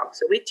train the dog.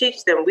 So we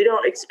teach them, we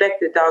don't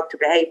expect the dog to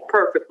behave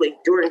perfectly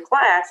during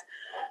class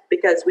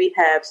because we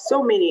have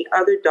so many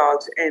other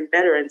dogs and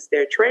veterans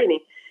they're training.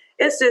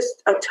 It's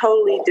just a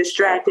totally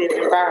distracted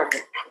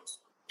environment.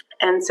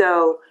 And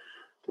so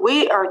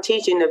we are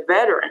teaching the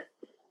veteran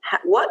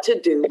what to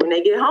do when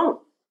they get home,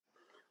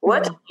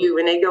 what to do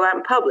when they go out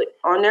in public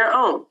on their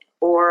own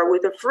or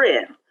with a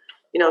friend,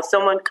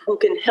 someone who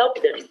can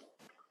help them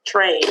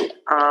train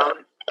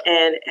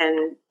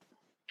and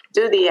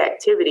do the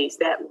activities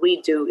that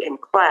we do in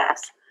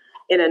class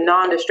in a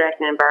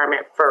non-distracting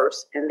environment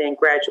first, and then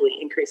gradually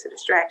increase the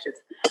distractions.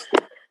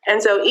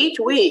 And so each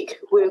week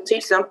we'll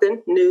teach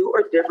something new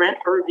or different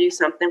or review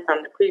something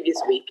from the previous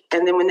week.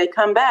 And then when they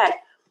come back,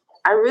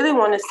 I really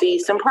want to see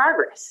some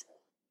progress.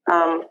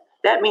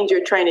 That means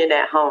you're training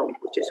at home,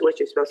 which is what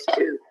you're supposed to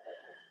do.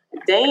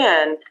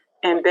 Dan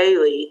and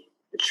Bailey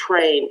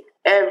train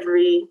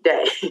every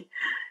day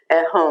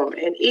at home.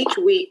 And each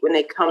week when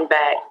they come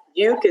back,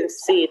 you can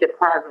see the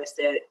progress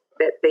that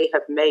they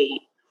have made.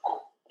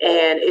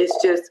 And it's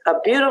just a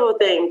beautiful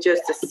thing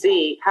just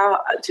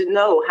to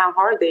know how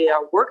hard they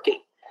are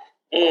working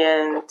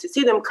and to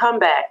see them come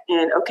back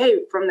and, okay,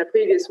 from the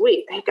previous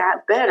week, they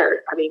got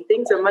better. I mean,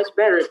 things are much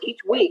better each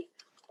week.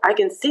 I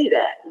can see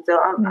that. And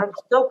so I'm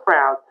so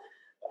proud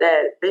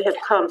that they have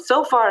come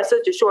so far in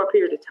such a short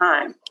period of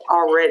time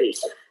already.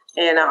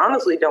 And I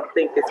honestly don't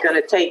think it's going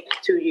to take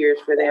 2 years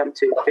for them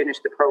to finish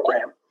the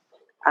program.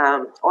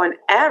 On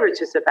average,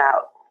 it's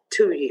about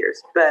 2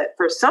 years. But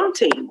for some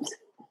teams,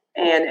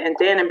 and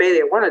Dan and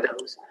Bailey are one of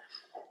those,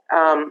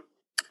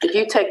 if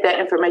you take that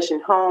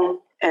information home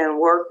and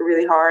work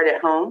really hard at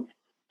home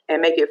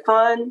and make it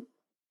fun,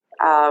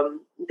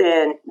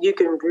 then you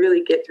can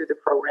really get through the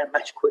program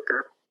much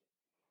quicker.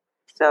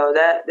 So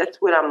that's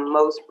what I'm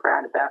most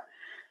proud about.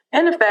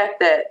 And the fact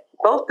that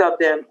both of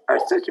them are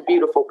such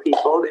beautiful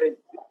people. They're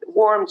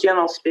warm,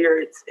 gentle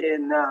spirits,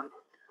 and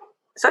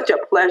such a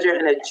pleasure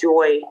and a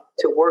joy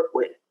to work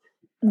with.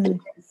 Mm.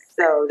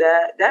 So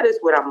that is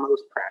what I'm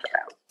most proud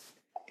about.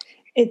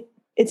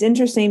 It's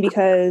interesting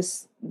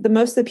because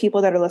most of the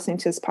people that are listening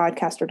to this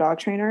podcast are dog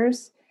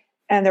trainers,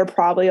 and they're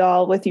probably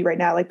all with you right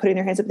now, like putting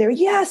their hands up there.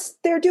 Yes,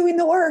 they're doing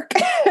the work.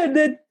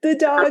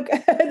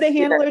 the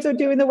handlers are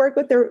doing the work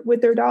with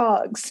their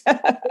dogs.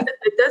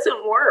 It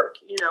doesn't work,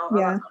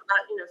 Yeah.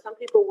 Some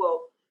people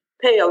will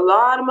pay a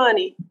lot of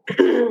money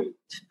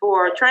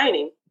for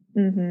training,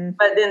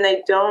 but then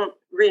they don't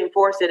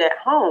reinforce it at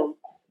home.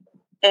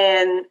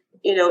 And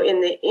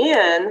in the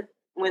end,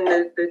 when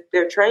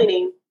their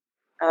training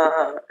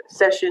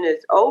session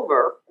is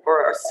over,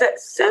 or a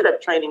set of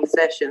training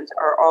sessions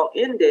are all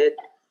ended,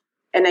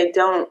 and they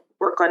don't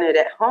work on it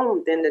at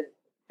home, then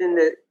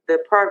the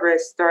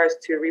progress starts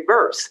to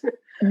reverse.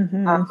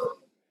 And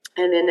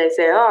then they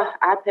say, oh,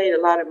 I paid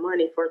a lot of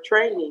money for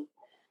training,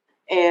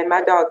 and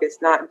my dog is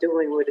not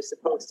doing what it's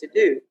supposed to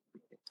do.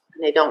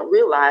 And they don't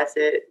realize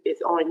that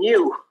it's on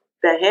you,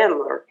 the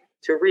handler,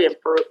 to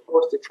reinforce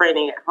the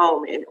training at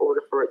home in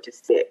order for it to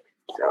stick.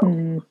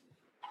 So,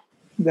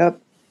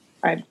 Yep.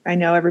 I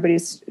know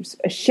everybody's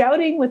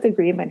shouting with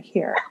agreement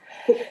here.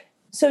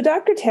 So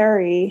Dr.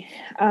 Terry,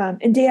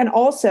 and Dan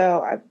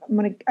also,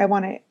 I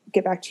want to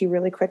get back to you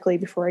really quickly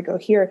before I go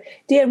here.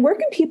 Dan, where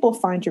can people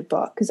find your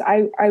book? Because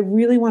I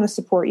really want to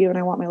support you and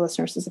I want my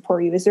listeners to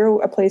support you. Is there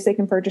a place they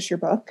can purchase your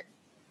book?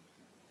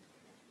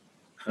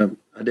 I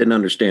didn't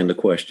understand the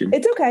question.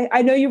 It's okay.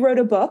 I know you wrote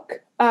a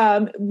book.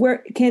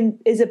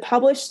 Is it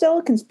published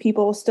still? Can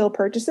people still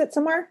purchase it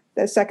somewhere?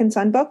 The Second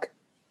Son book?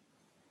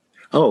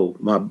 Oh,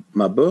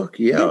 my book?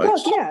 Yeah. Your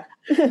book, yeah.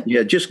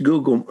 Yeah, just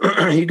Google.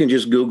 You can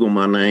just Google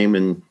my name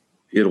and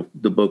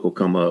the book will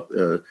come up.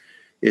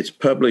 It's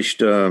published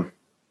through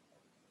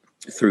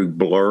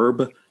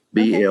Blurb,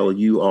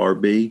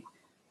 BLURB,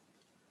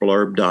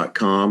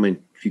 blurb.com.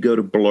 And if you go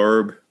to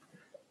Blurb,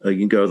 you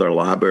can go to their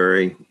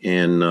library,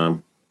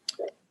 and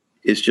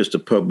it's just a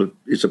public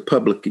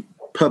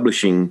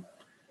publishing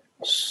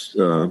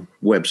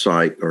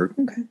website or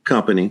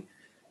company,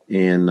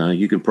 and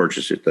you can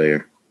purchase it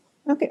there.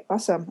 Okay,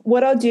 awesome.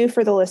 What I'll do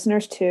for the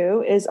listeners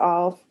too is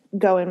I'll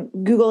go and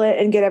Google it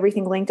and get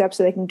everything linked up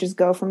so they can just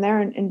go from there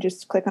and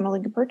just click on a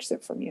link and purchase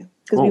it from you.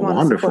 Oh,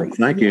 wonderful.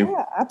 Thank you.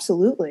 Yeah,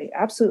 absolutely.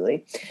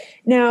 Absolutely.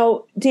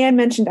 Now, Dan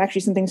mentioned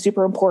actually something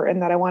super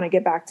important that I want to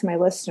get back to my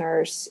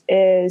listeners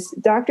is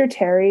Dr.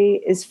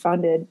 Terry is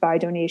funded by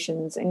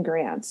donations and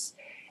grants.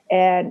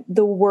 And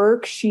the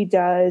work she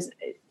does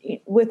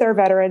with our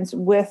veterans,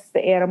 with the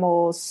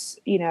animals,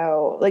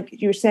 like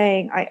you're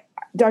saying,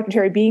 Dr.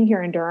 Terry being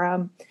here in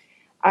Durham,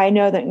 I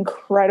know that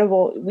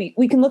incredible.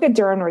 We can look at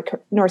Durham,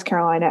 North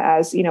Carolina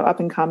as,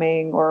 up and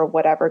coming or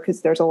whatever,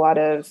 because there's a lot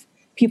of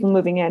people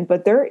moving in,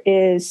 but there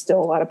is still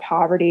a lot of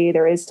poverty.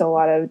 There is still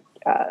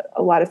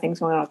a lot of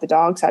things going on with the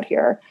dogs out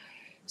here.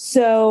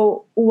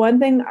 So one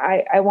thing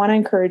I want to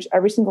encourage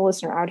every single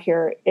listener out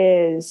here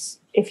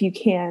is, if you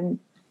can,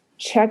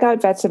 check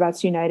out Vets to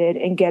Vets United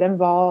and get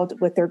involved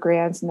with their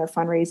grants and their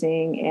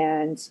fundraising,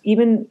 and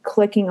even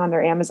clicking on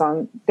their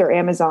Amazon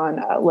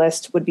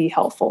list would be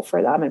helpful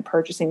for them, and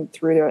purchasing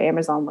through their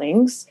Amazon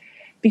links,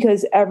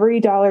 because every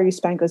dollar you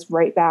spend goes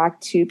right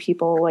back to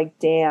people like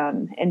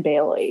Dan and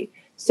Bailey.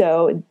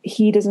 So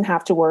he doesn't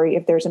have to worry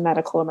if there's a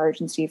medical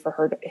emergency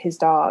for his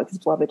dog, his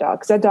beloved dog.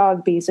 Because that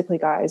dog basically,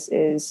 guys,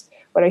 is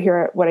what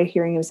I'm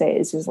hearing him say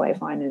is his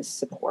lifeline, is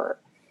support.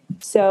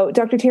 So,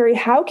 Dr. Terry,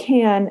 how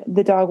can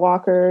the dog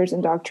walkers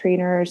and dog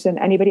trainers and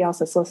anybody else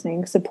that's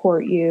listening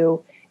support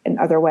you in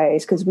other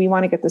ways? Because we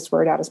want to get this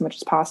word out as much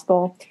as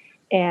possible.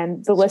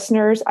 And the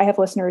listeners, I have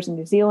listeners in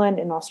New Zealand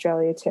and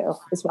Australia too,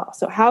 as well.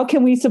 So how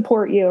can we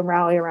support you and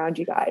rally around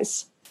you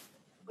guys?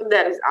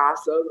 That is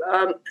awesome.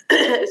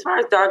 As far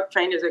as dog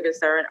trainers are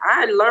concerned,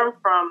 I learn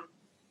from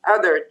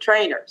other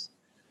trainers.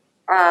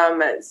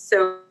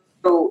 So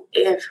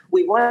if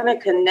we want to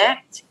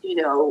connect,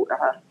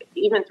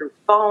 even through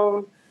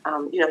phone,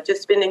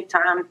 just spending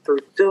time through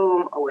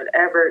Zoom or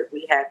whatever,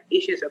 we have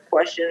issues or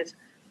questions.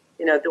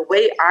 The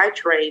way I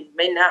train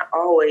may not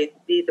always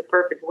be the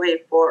perfect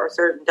way for a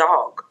certain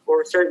dog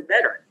or a certain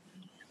veteran.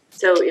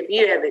 So if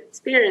you have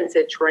experience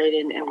at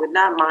training and would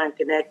not mind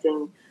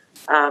connecting,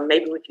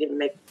 maybe we can even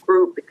make a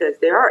group, because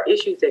there are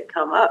issues that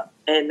come up,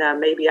 and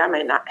maybe I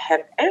may not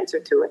have an answer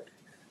to it.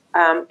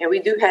 And we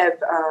do have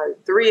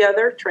 3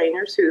 other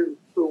trainers who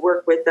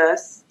work with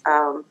us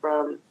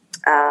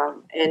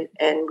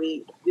and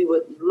we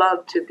would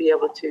love to be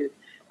able to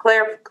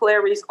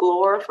Claire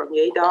Reese-Glore from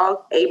Yay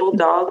Dog, Able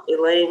Dog,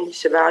 Elaine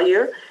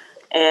Chevalier,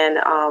 and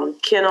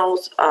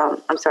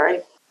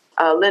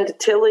Linda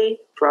Tilley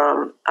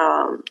from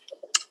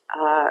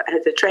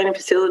has a training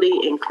facility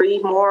in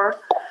Creedmoor.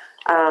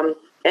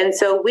 And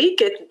so we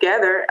get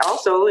together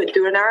also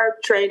during our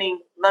training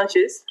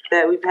lunches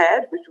that we've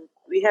had, which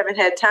we haven't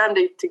had time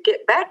to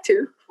get back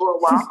to for a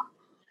while.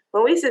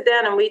 When we sit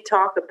down and we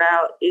talk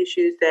about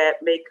issues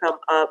that may come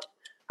up,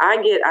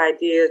 I get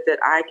ideas that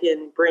I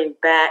can bring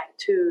back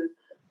to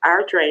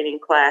our training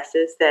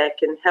classes that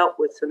can help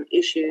with some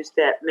issues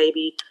that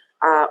maybe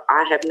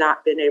I have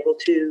not been able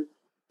to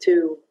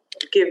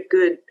give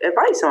good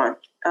advice on.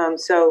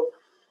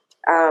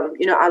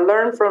 I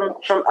learn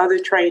from other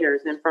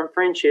trainers and from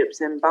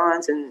friendships and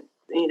bonds and,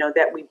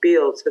 that we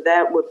build. So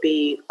that would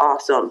be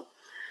awesome.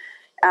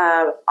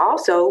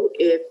 Also,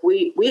 if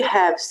we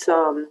have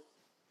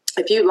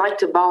if you'd like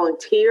to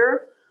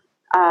volunteer,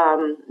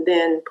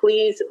 then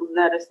please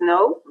let us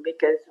know,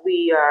 because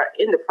we are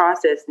in the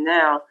process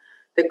now.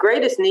 The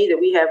greatest need that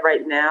we have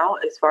right now,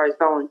 as far as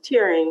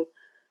volunteering,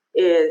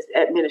 is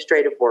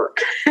administrative work.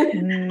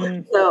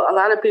 So a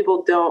lot of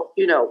people don't,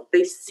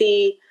 they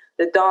see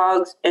the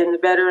dogs and the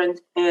veterans,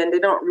 and they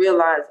don't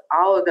realize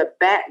all of the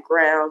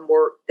background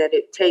work that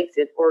it takes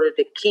in order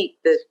to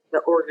keep the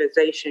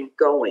organization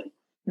going.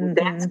 Mm-hmm.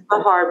 That's the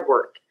hard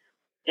work.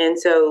 And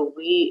so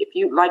if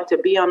you'd like to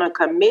be on a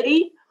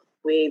committee,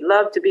 we'd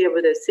love to be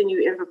able to send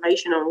you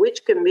information on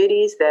which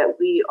committees that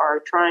we are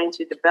trying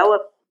to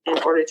develop in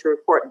order to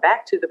report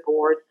back to the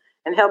board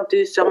and help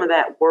do some of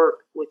that work,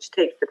 which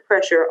takes the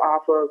pressure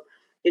off of,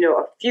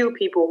 a few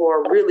people who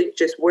are really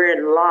just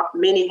wearing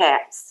many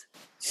hats.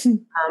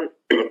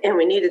 And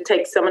we need to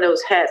take some of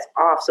those hats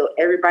off so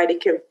everybody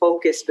can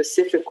focus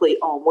specifically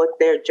on what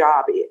their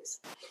job is.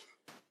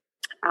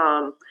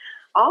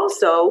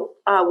 Also,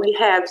 we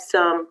have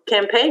some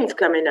campaigns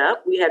coming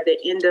up. We have the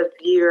end of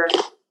year,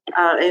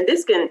 and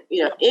this can,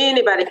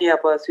 anybody can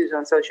help us who's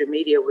on social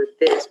media with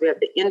this. We have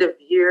the end of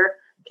year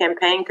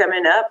campaign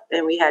coming up,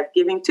 and we have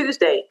Giving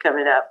Tuesday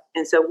coming up.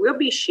 And so we'll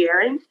be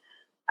sharing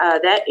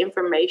that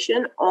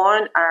information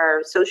on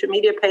our social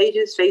media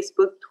pages,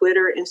 Facebook,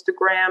 Twitter,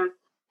 Instagram.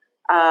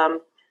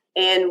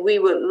 And we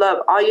would love,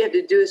 all you have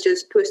to do is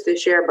just push the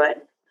share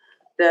button.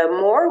 The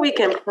more we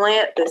can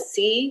plant the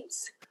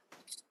seeds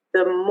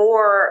the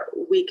more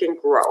we can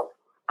grow.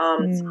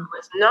 So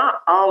it's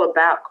not all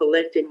about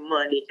collecting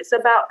money. It's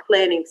about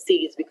planting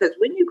seeds, because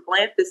when you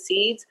plant the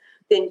seeds,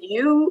 then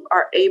you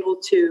are able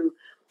to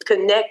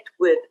connect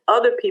with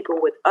other people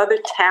with other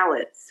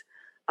talents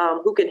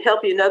who can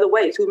help you in other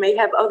ways, who may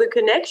have other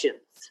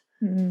connections.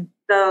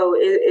 So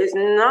it's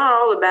not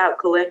all about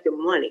collecting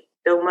money,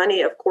 though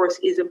money, of course,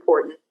 is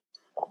important.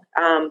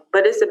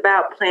 But it's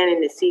about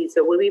planting the seeds.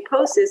 So when we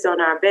post this on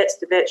our Vets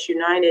to Vets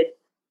United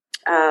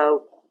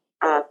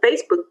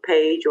Facebook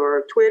page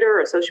or Twitter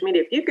or social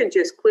media, if you can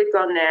just click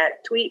on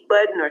that tweet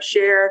button or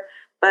share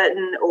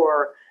button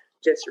or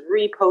just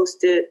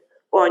repost it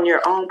on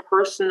your own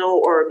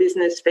personal or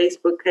business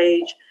Facebook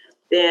page,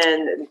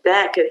 then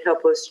that could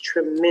help us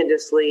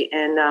tremendously.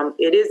 And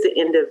it is the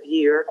end of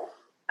year.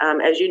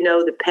 As you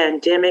know, the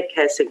pandemic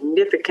has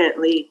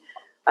significantly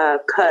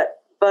cut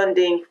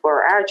funding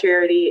for our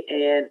charity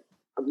and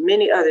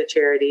many other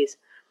charities.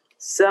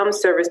 Some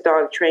service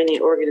dog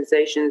training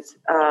organizations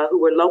who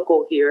were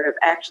local here have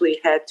actually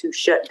had to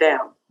shut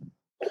down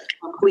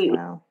completely.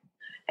 Wow.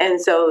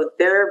 And so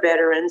their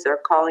veterans are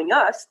calling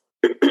us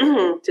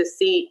to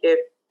see if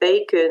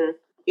they can,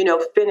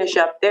 finish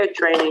up their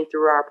training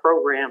through our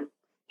program.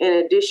 In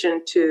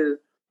addition to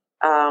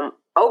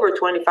over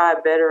 25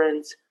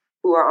 veterans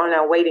who are on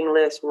our waiting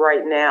list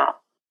right now,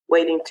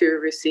 waiting to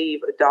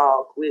receive a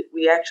dog.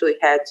 We actually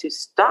had to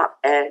stop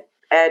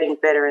adding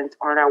veterans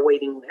on our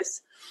waiting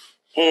list.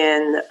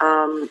 And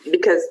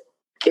because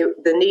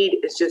the need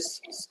is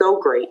just so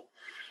great.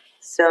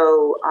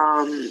 So,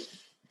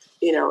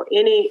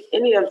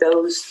 any of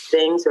those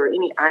things or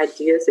any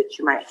ideas that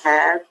you might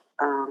have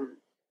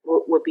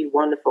would be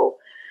wonderful.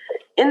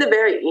 In the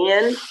very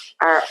end,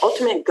 our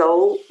ultimate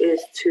goal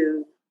is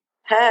to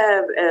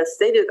have a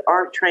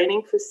state-of-the-art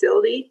training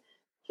facility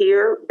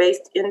here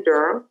based in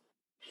Durham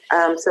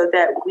so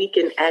that we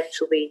can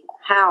actually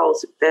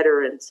house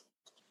veterans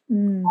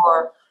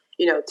or,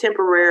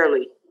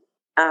 temporarily.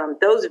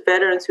 Those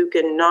veterans who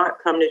cannot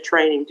come to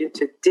training due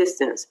to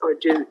distance or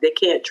they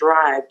can't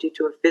drive due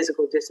to a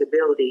physical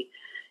disability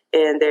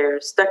and they're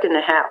stuck in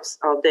the house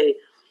all day.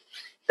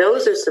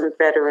 Those are some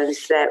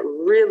veterans that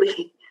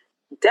really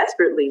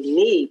desperately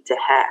need to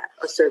have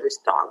a service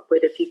dog.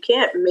 But if you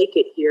can't make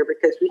it here,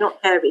 because we don't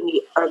have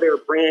any other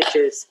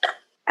branches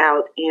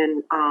out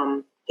in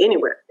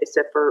anywhere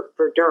except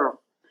for Durham,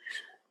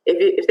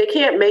 if they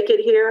can't make it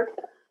here,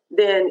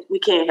 then we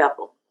can't help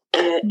them.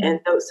 And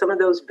some of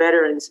those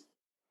veterans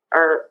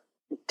are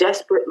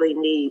desperately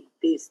need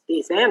these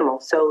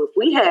animals. So if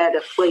we had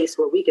a place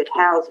where we could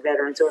house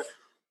veterans, or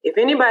if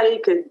anybody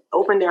could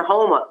open their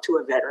home up to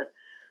a veteran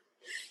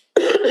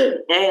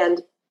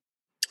and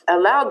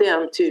allow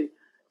them to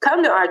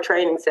come to our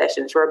training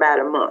sessions for about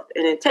a month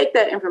and then take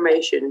that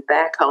information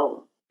back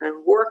home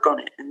and work on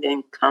it and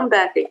then come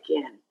back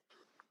again.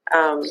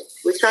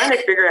 We're trying to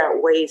figure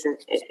out ways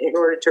in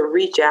order to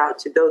reach out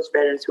to those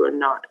veterans who are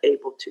not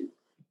able to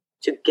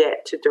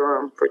get to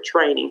Durham for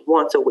training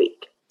once a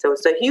week. So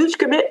it's a huge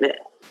commitment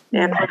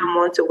and for them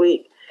once a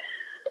week.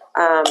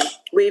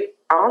 We've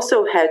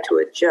also had to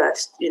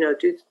adjust,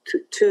 due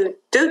to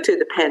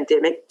the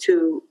pandemic,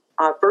 to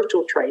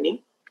virtual training.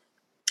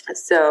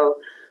 So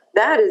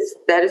that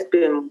has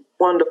been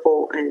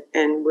wonderful,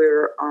 and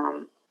we're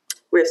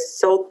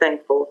so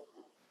thankful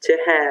to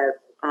have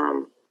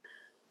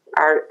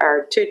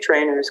our two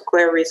trainers,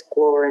 Clarice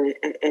Glore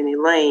and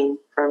Elaine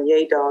from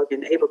Yay Dog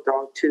and Able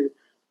Dog, to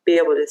be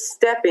able to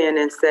step in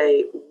and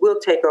say, we'll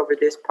take over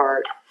this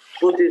part.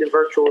 We'll do the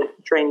virtual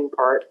training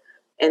part.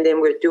 And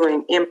then we're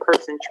doing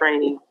in-person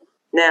training.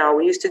 Now,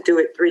 we used to do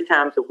it 3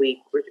 times a week.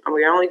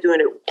 We're only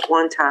doing it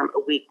 1 time a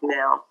week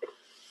now.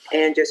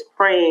 And just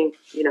praying,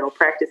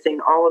 practicing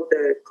all of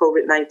the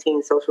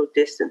COVID-19 social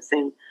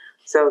distancing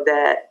so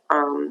that,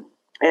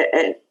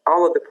 and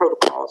all of the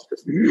protocols,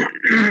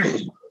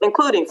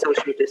 including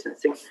social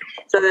distancing,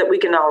 so that we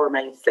can all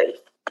remain safe.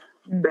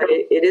 But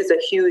it is a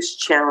huge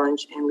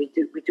challenge, and we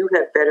do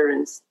have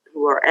veterans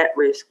who are at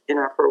risk in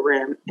our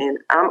program, and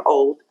I'm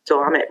old,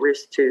 so I'm at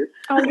risk too.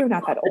 Oh, you're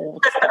not that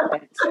old.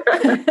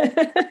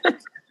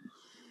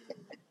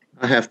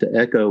 I have to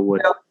echo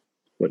what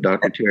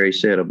Dr. Terry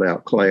said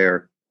about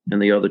Claire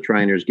and the other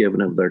trainers giving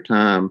them their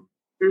time.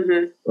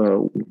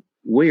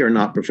 We are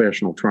not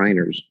professional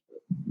trainers.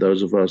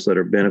 Those of us that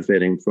are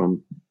benefiting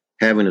from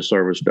having a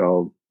service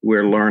dog,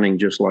 we're learning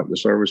just like the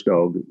service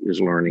dog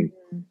is learning.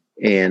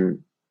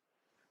 And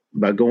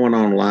by going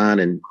online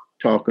and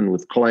talking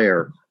with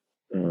Claire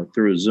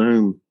through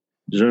Zoom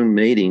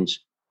meetings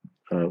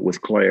with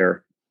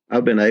Claire,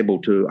 I've been able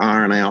to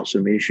iron out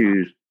some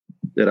issues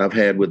that I've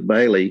had with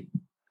Bailey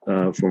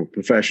from a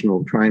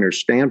professional trainer's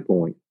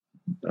standpoint,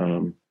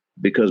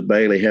 because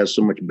Bailey has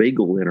so much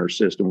beagle in her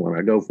system. When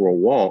I go for a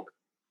walk,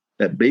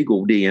 that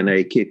beagle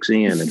DNA kicks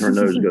in and her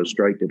nose goes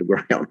straight to the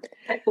ground.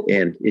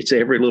 And it's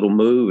every little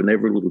move and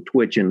every little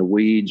twitch in the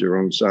weeds or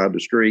on the side of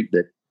the street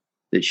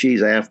that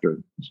she's after.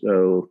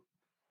 So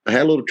I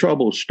had a little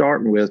trouble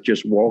starting with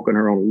just walking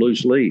her on a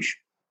loose leash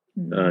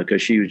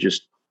because she was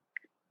just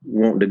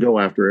wanting to go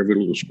after every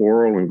little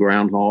squirrel and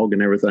groundhog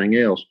and everything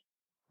else.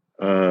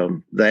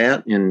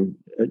 that and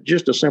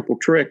just a simple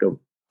trick of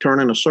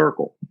turning a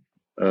circle.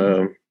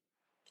 I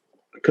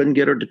couldn't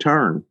get her to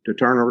turn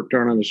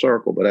in the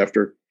circle, but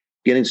after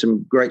getting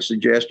some great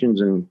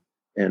suggestions and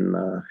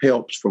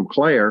helps from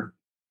Claire,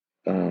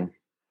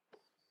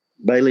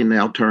 Bailey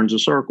now turns a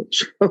circle.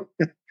 So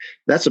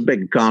that's a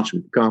big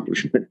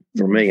accomplishment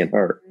for me and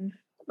her.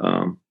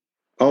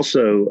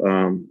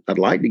 Also, I'd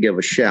like to give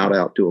a shout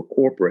out to a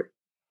corporate,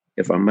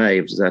 if I may,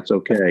 if that's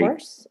okay. Of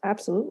course,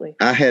 absolutely.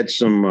 I had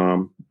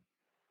some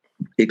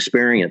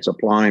experience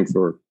applying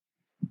for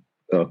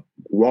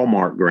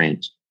Walmart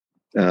grants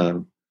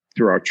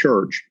through our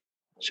church.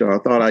 So I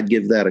thought I'd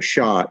give that a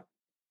shot.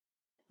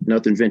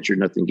 Nothing ventured,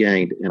 nothing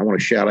gained. And I want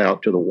to shout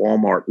out to the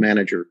Walmart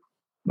manager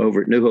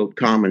over at New Hope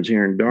Commons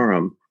here in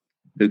Durham,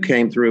 who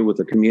came through with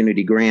a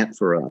community grant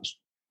for us.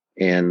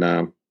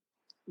 And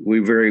we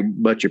very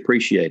much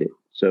appreciate it.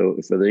 So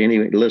if there are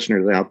any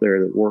listeners out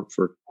there that work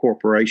for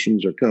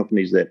corporations or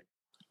companies that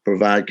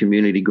provide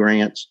community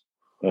grants,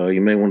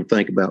 you may want to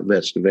think about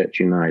Vets to Vets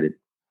United.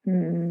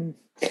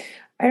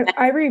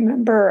 I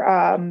remember,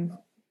 oh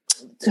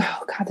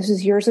God, this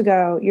is years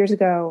ago.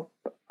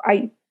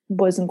 I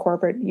was in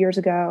corporate years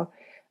ago.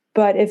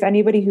 But if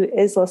anybody who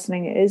is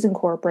listening is in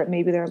corporate,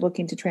 maybe they're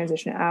looking to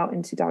transition out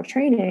into dog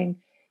training,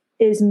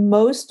 is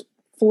most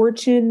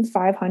Fortune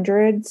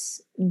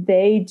 500s,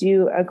 they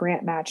do a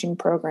grant matching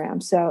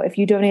program. So if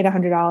you donate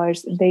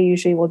 $100, they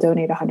usually will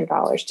donate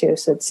 $100 too.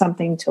 So it's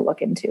something to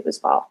look into as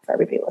well for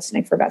everybody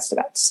listening for Vets to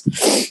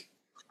Vets.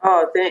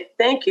 Oh,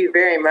 thank you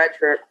very much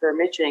for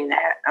mentioning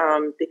that.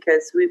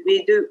 Because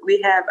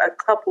we have a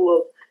couple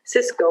of,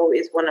 Cisco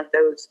is one of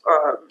those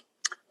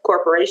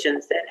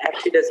corporations that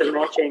actually does a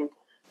matching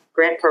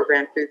grant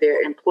program through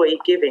their employee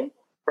giving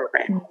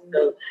program. Mm-hmm.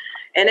 So,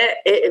 and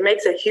it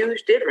makes a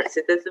huge difference.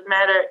 It doesn't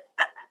matter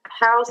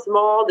how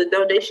small the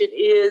donation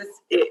is.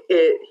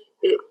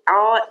 It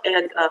all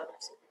adds up.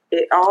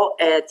 It all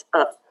adds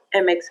up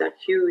and makes a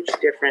huge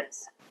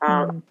difference.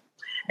 And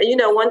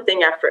one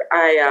thing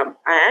I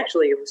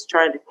actually was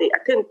trying to think. I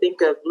couldn't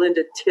think of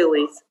Linda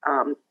Tilley's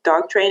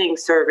dog training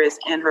service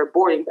and her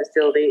boarding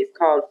facility. It's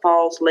called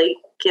Falls Lake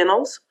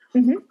Kennels.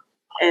 Mm-hmm.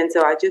 And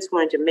so I just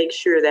wanted to make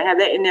sure that I have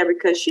that in there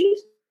because she's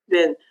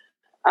been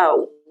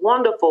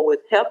wonderful with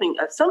helping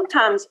us.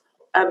 Sometimes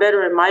a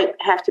veteran might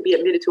have to be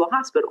admitted to a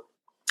hospital.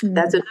 Mm-hmm.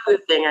 That's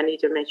another thing I need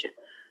to mention.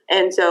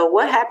 And so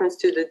what happens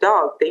to the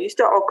dog? They used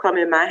to all come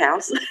in my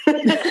house.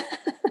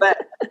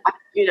 But,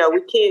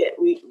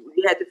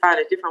 we had to find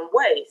a different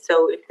way.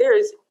 So if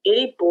there's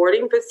any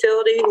boarding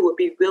facility who would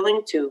be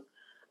willing to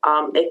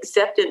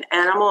accept an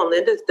animal, and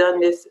Linda's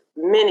done this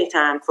many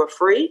times for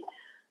free,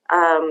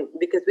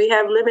 because we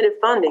have limited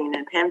funding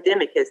and the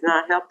pandemic has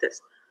not helped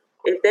us.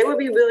 If they would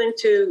be willing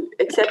to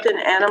accept an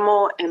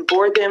animal and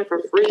board them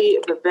for free,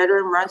 if a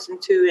veteran runs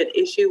into an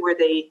issue where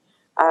they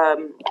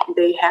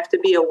have to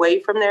be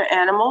away from their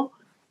animal,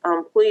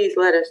 please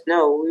let us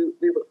know.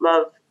 We would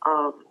love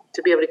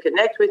to be able to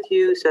connect with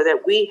you so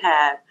that we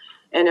have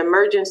an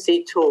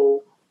emergency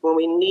tool when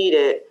we need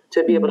it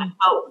to be able to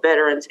help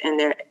veterans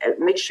and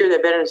make sure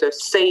that veterans are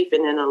safe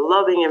and in a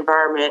loving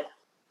environment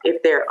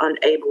if they're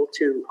unable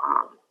to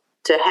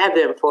have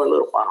them for a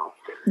little while.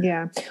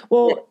 Yeah.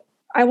 Well,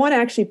 I want to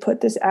actually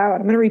put this out.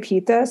 I'm going to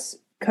repeat this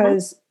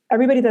because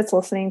everybody that's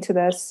listening to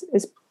this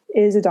is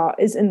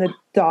in the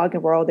dog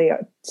world. They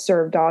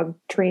serve dog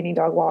training,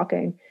 dog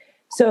walking.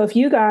 So if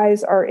you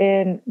guys are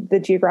in the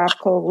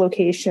geographical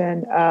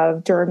location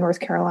of Durham, North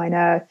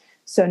Carolina,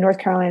 so North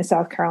Carolina,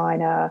 South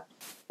Carolina,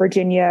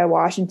 Virginia,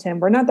 Washington,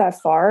 we're not that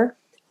far.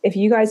 If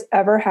you guys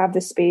ever have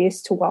the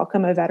space to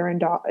welcome a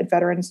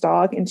veteran's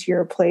dog into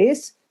your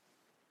place,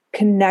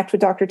 connect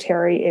with Dr.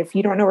 Terry. If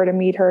you don't know where to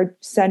meet her,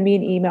 send me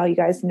an email. You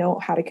guys know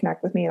how to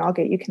connect with me and I'll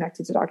get you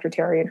connected to Dr.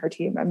 Terry and her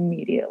team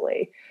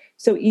immediately.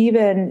 So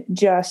even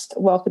just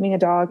welcoming a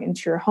dog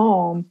into your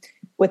home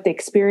with the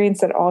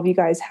experience that all of you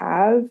guys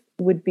have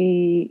would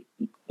be,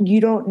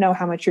 you don't know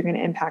how much you're going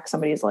to impact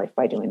somebody's life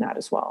by doing that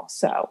as well.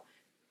 So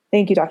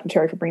thank you, Dr.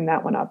 Terry, for bringing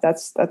that one up.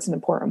 That's an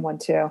important one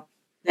too.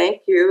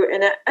 Thank you.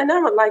 And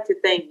I would like to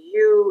thank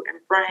you and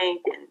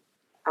Frank and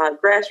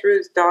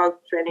Grassroots Dog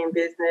Training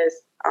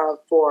Business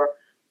for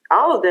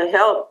all of the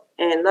help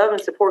and love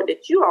and support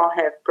that you all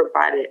have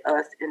provided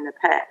us in the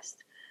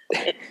past.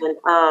 And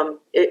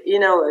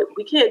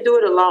we can't do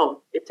it alone.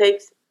 It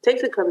takes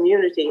a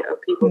community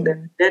of people that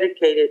are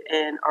dedicated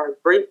and are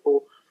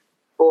grateful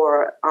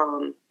for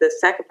the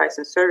sacrifice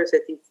and service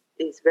that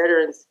these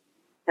veterans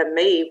have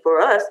made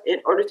for us in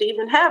order to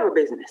even have a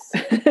business.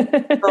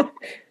 So,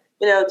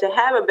 to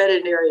have a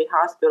veterinary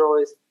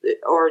hospital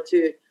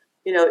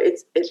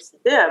it's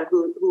them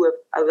who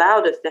have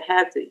allowed us to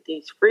have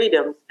these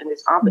freedoms and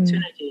this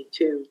opportunity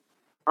to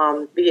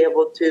be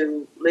able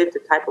to live the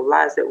type of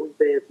lives that we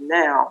live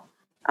now.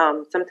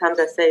 Sometimes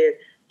I say,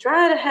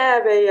 try to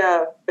have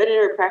a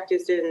veterinary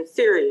practice in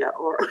Syria,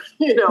 or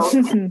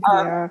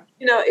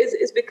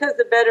it's because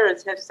the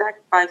veterans have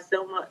sacrificed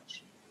so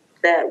much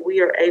that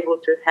we are able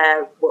to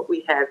have what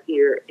we have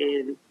here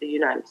in the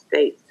United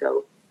States.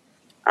 So,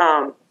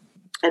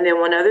 and then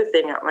one other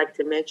thing I'd like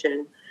to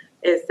mention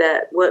is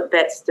that what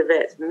Vets to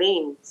Vets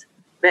means.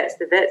 Vets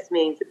to Vets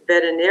means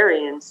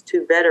veterinarians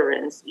to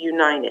veterans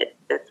united.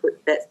 That's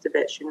what Vets to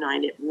Vets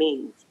United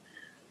means.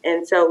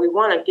 And so we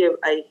want to give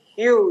a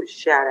huge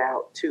shout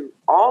out to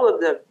all of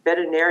the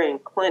veterinarian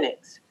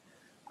clinics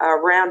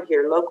around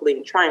here locally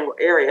in Triangle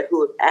area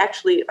who have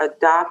actually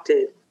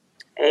adopted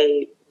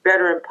a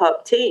veteran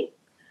pup team.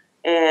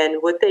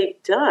 And what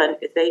they've done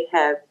is they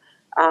have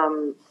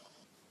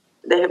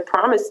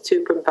promised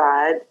to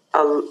provide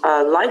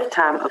a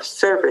lifetime of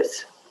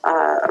service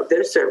of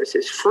their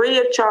services free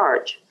of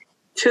charge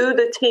to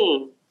the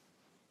team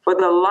for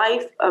the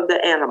life of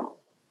the animal.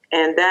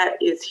 And that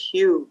is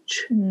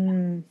huge.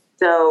 Mm.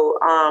 So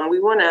we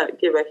want to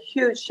give a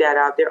huge shout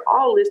out. They're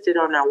all listed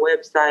on our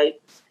website.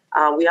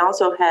 We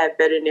also have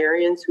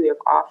veterinarians who have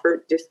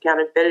offered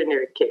discounted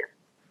veterinary care.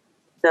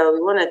 So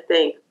we want to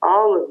thank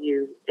all of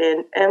you.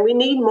 And we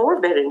need more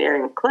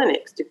veterinarian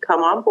clinics to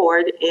come on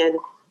board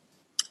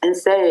and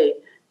say,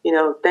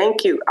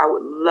 thank you. I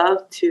would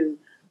love to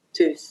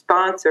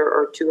sponsor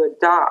or to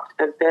adopt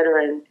a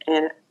veteran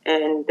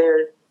and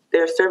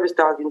their service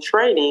dog in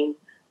training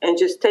and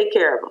just take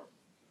care of them.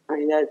 I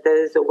mean, that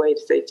is a way to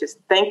say just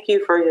thank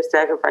you for your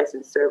sacrifice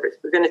and service.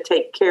 We're going to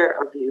take care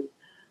of you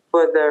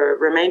for the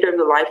remainder of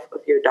the life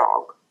of your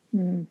dog.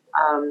 Mm.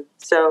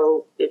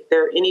 So if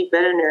there are any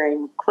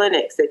veterinarian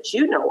clinics that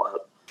you know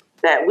of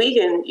that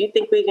you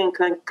think we can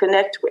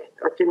connect with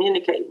or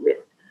communicate with,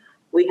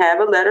 we have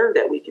a letter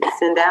that we can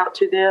send out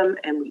to them,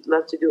 and we'd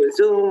love to do a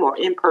Zoom or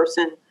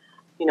in-person,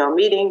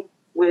 meeting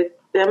with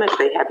them if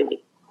they have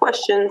any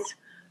questions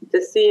to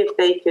see if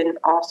they can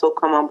also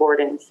come on board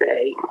and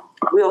say,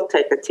 we'll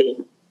take a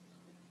team.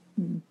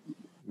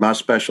 My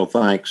special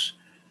thanks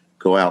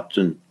goes out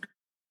to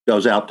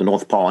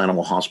North Paul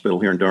Animal Hospital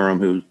here in Durham,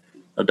 who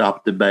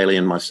adopted Bailey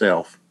and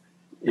myself.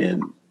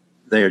 And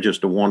they are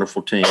just a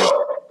wonderful team.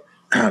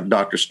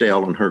 Dr.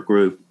 Stell and her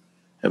group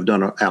have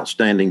done an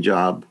outstanding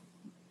job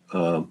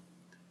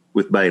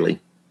with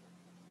Bailey.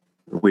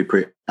 We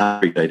appreciate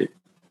it.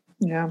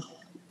 Yeah.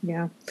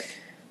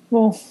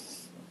 Well,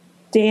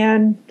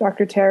 Dan,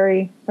 Dr.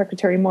 Terry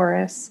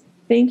Morris,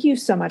 thank you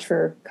so much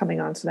for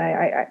coming on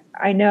today.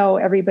 I know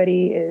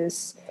everybody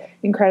is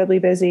incredibly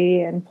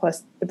busy, and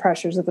plus the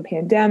pressures of the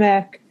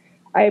pandemic.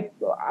 I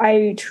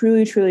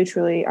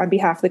truly, on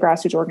behalf of the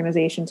grassroots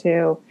organization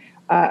too,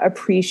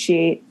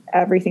 appreciate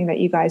everything that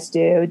you guys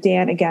do.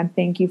 Dan, again,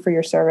 thank you for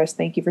your service.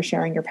 Thank you for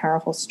sharing your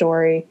powerful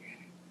story.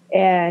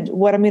 And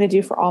what I'm going to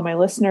do for all my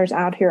listeners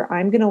out here,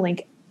 I'm going to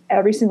link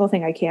every single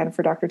thing I can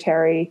for Dr.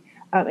 Terry,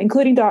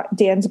 including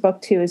Dan's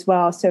book too as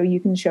well, so you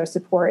can show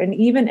support. And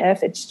even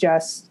if it's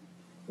just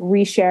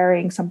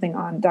resharing something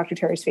on Dr.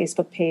 Terry's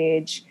Facebook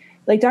page,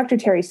 like Dr.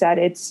 Terry said,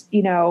 it's,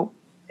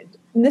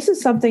 this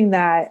is something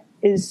that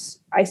is,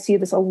 I see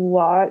this a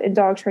lot in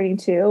dog training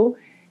too,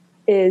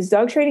 is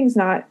dog training is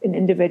not an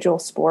individual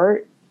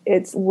sport.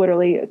 It's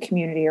literally a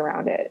community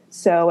around it.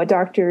 So what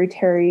Dr.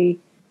 Terry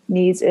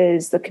needs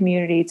is the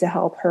community to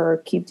help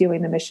her keep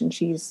doing the mission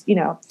she's,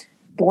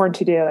 born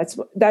to do.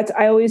 That's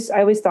I always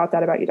thought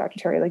that about you, Dr.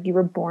 Terry, like you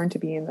were born to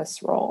be in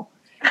this role.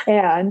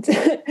 And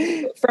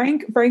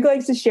Frank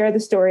likes to share the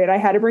story, and I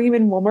had to bring him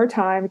in one more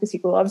time because he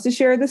loves to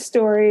share the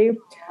story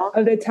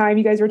of the time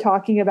you guys were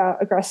talking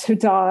about aggressive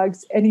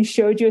dogs, and he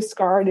showed you a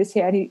scar on his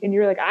hand, and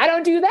you're like, I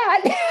don't do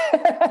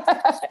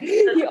that.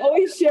 He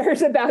always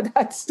shares about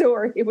that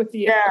story with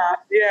you.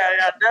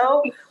 Yeah.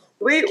 No,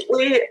 we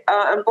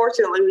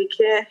unfortunately we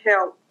can't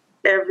help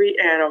every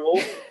animal.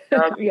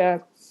 Yeah.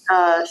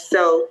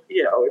 So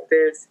if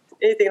there's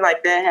anything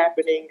like that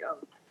happening,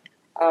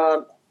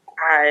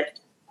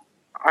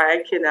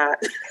 I cannot.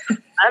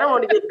 I don't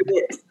want to get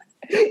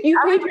bit. You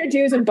paid your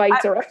dues and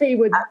bites already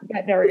with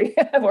veterinary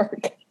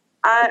work.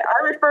 I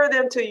refer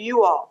them to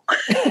you all.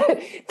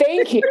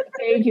 Thank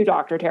you,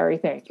 Dr. Terry.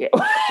 Thank you.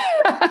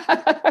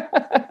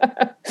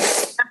 And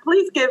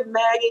please give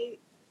Maggie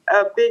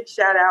a big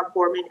shout out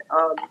for me.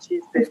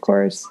 She's been, of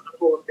course,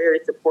 wonderful and very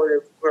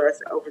supportive for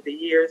us over the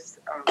years.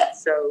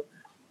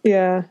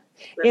 Yeah.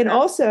 And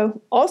also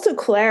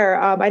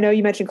Claire, I know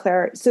you mentioned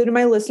Claire. So to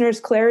my listeners,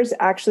 Claire is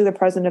actually the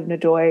president of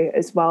NADOI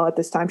as well at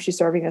this time. She's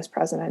serving as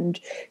president. And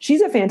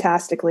she's a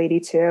fantastic lady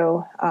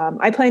too.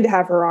 I plan to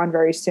have her on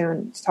very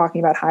soon,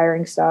 talking about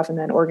hiring stuff and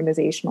then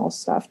organizational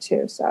stuff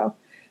too. So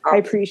I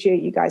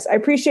appreciate you guys. I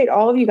appreciate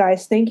all of you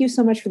guys. Thank you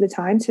so much for the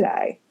time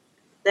today.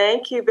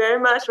 Thank you very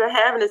much for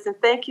having us. And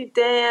thank you,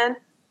 Dan.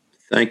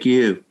 Thank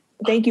you.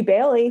 Thank you,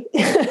 Bailey.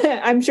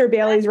 I'm sure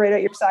Bailey's right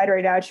at your side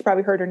right now. She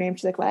probably heard her name.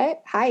 She's like,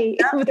 what? Hi.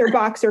 With her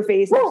boxer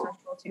face.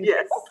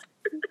 Yes.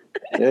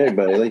 Hey,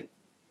 Bailey.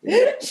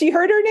 Yeah. She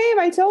heard her name.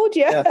 I told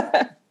you.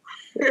 Yeah.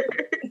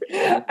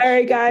 All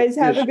right, guys.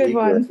 Have a good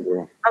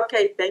one.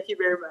 Okay. Thank you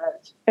very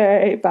much. All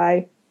right.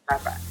 Bye.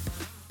 Bye-bye.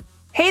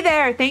 Hey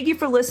there. Thank you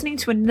for listening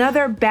to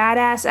another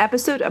badass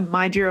episode of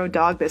Mind Your Own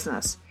Dog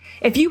Business.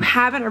 If you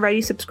haven't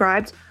already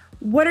subscribed,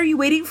 what are you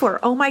waiting for?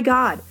 Oh my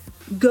God.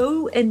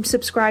 Go and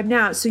subscribe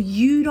now so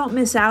you don't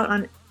miss out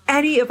on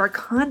any of our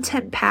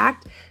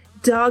content-packed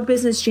dog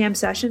business jam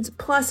sessions,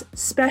 plus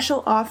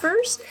special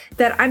offers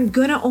that I'm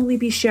going to only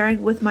be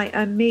sharing with my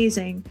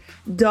amazing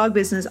dog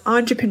business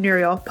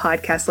entrepreneurial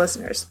podcast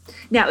listeners.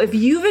 Now, if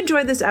you've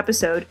enjoyed this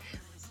episode,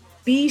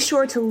 be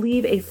sure to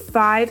leave a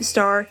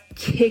 5-star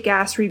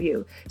kick-ass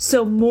review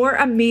so more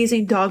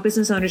amazing dog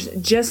business owners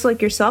just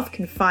like yourself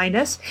can find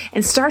us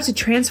and start to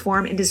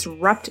transform and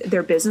disrupt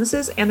their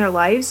businesses and their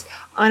lives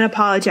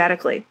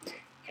unapologetically.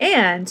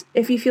 And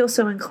if you feel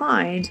so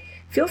inclined,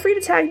 feel free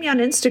to tag me on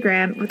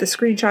Instagram with a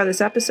screenshot of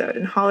this episode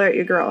and holler at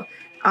your girl.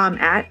 I'm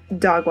at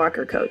Dog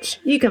Walker Coach.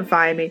 You can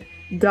find me,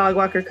 Dog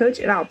Walker Coach,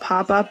 and I'll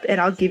pop up and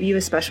I'll give you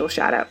a special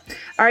shout out.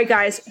 All right,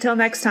 guys, until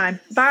next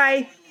time.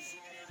 Bye.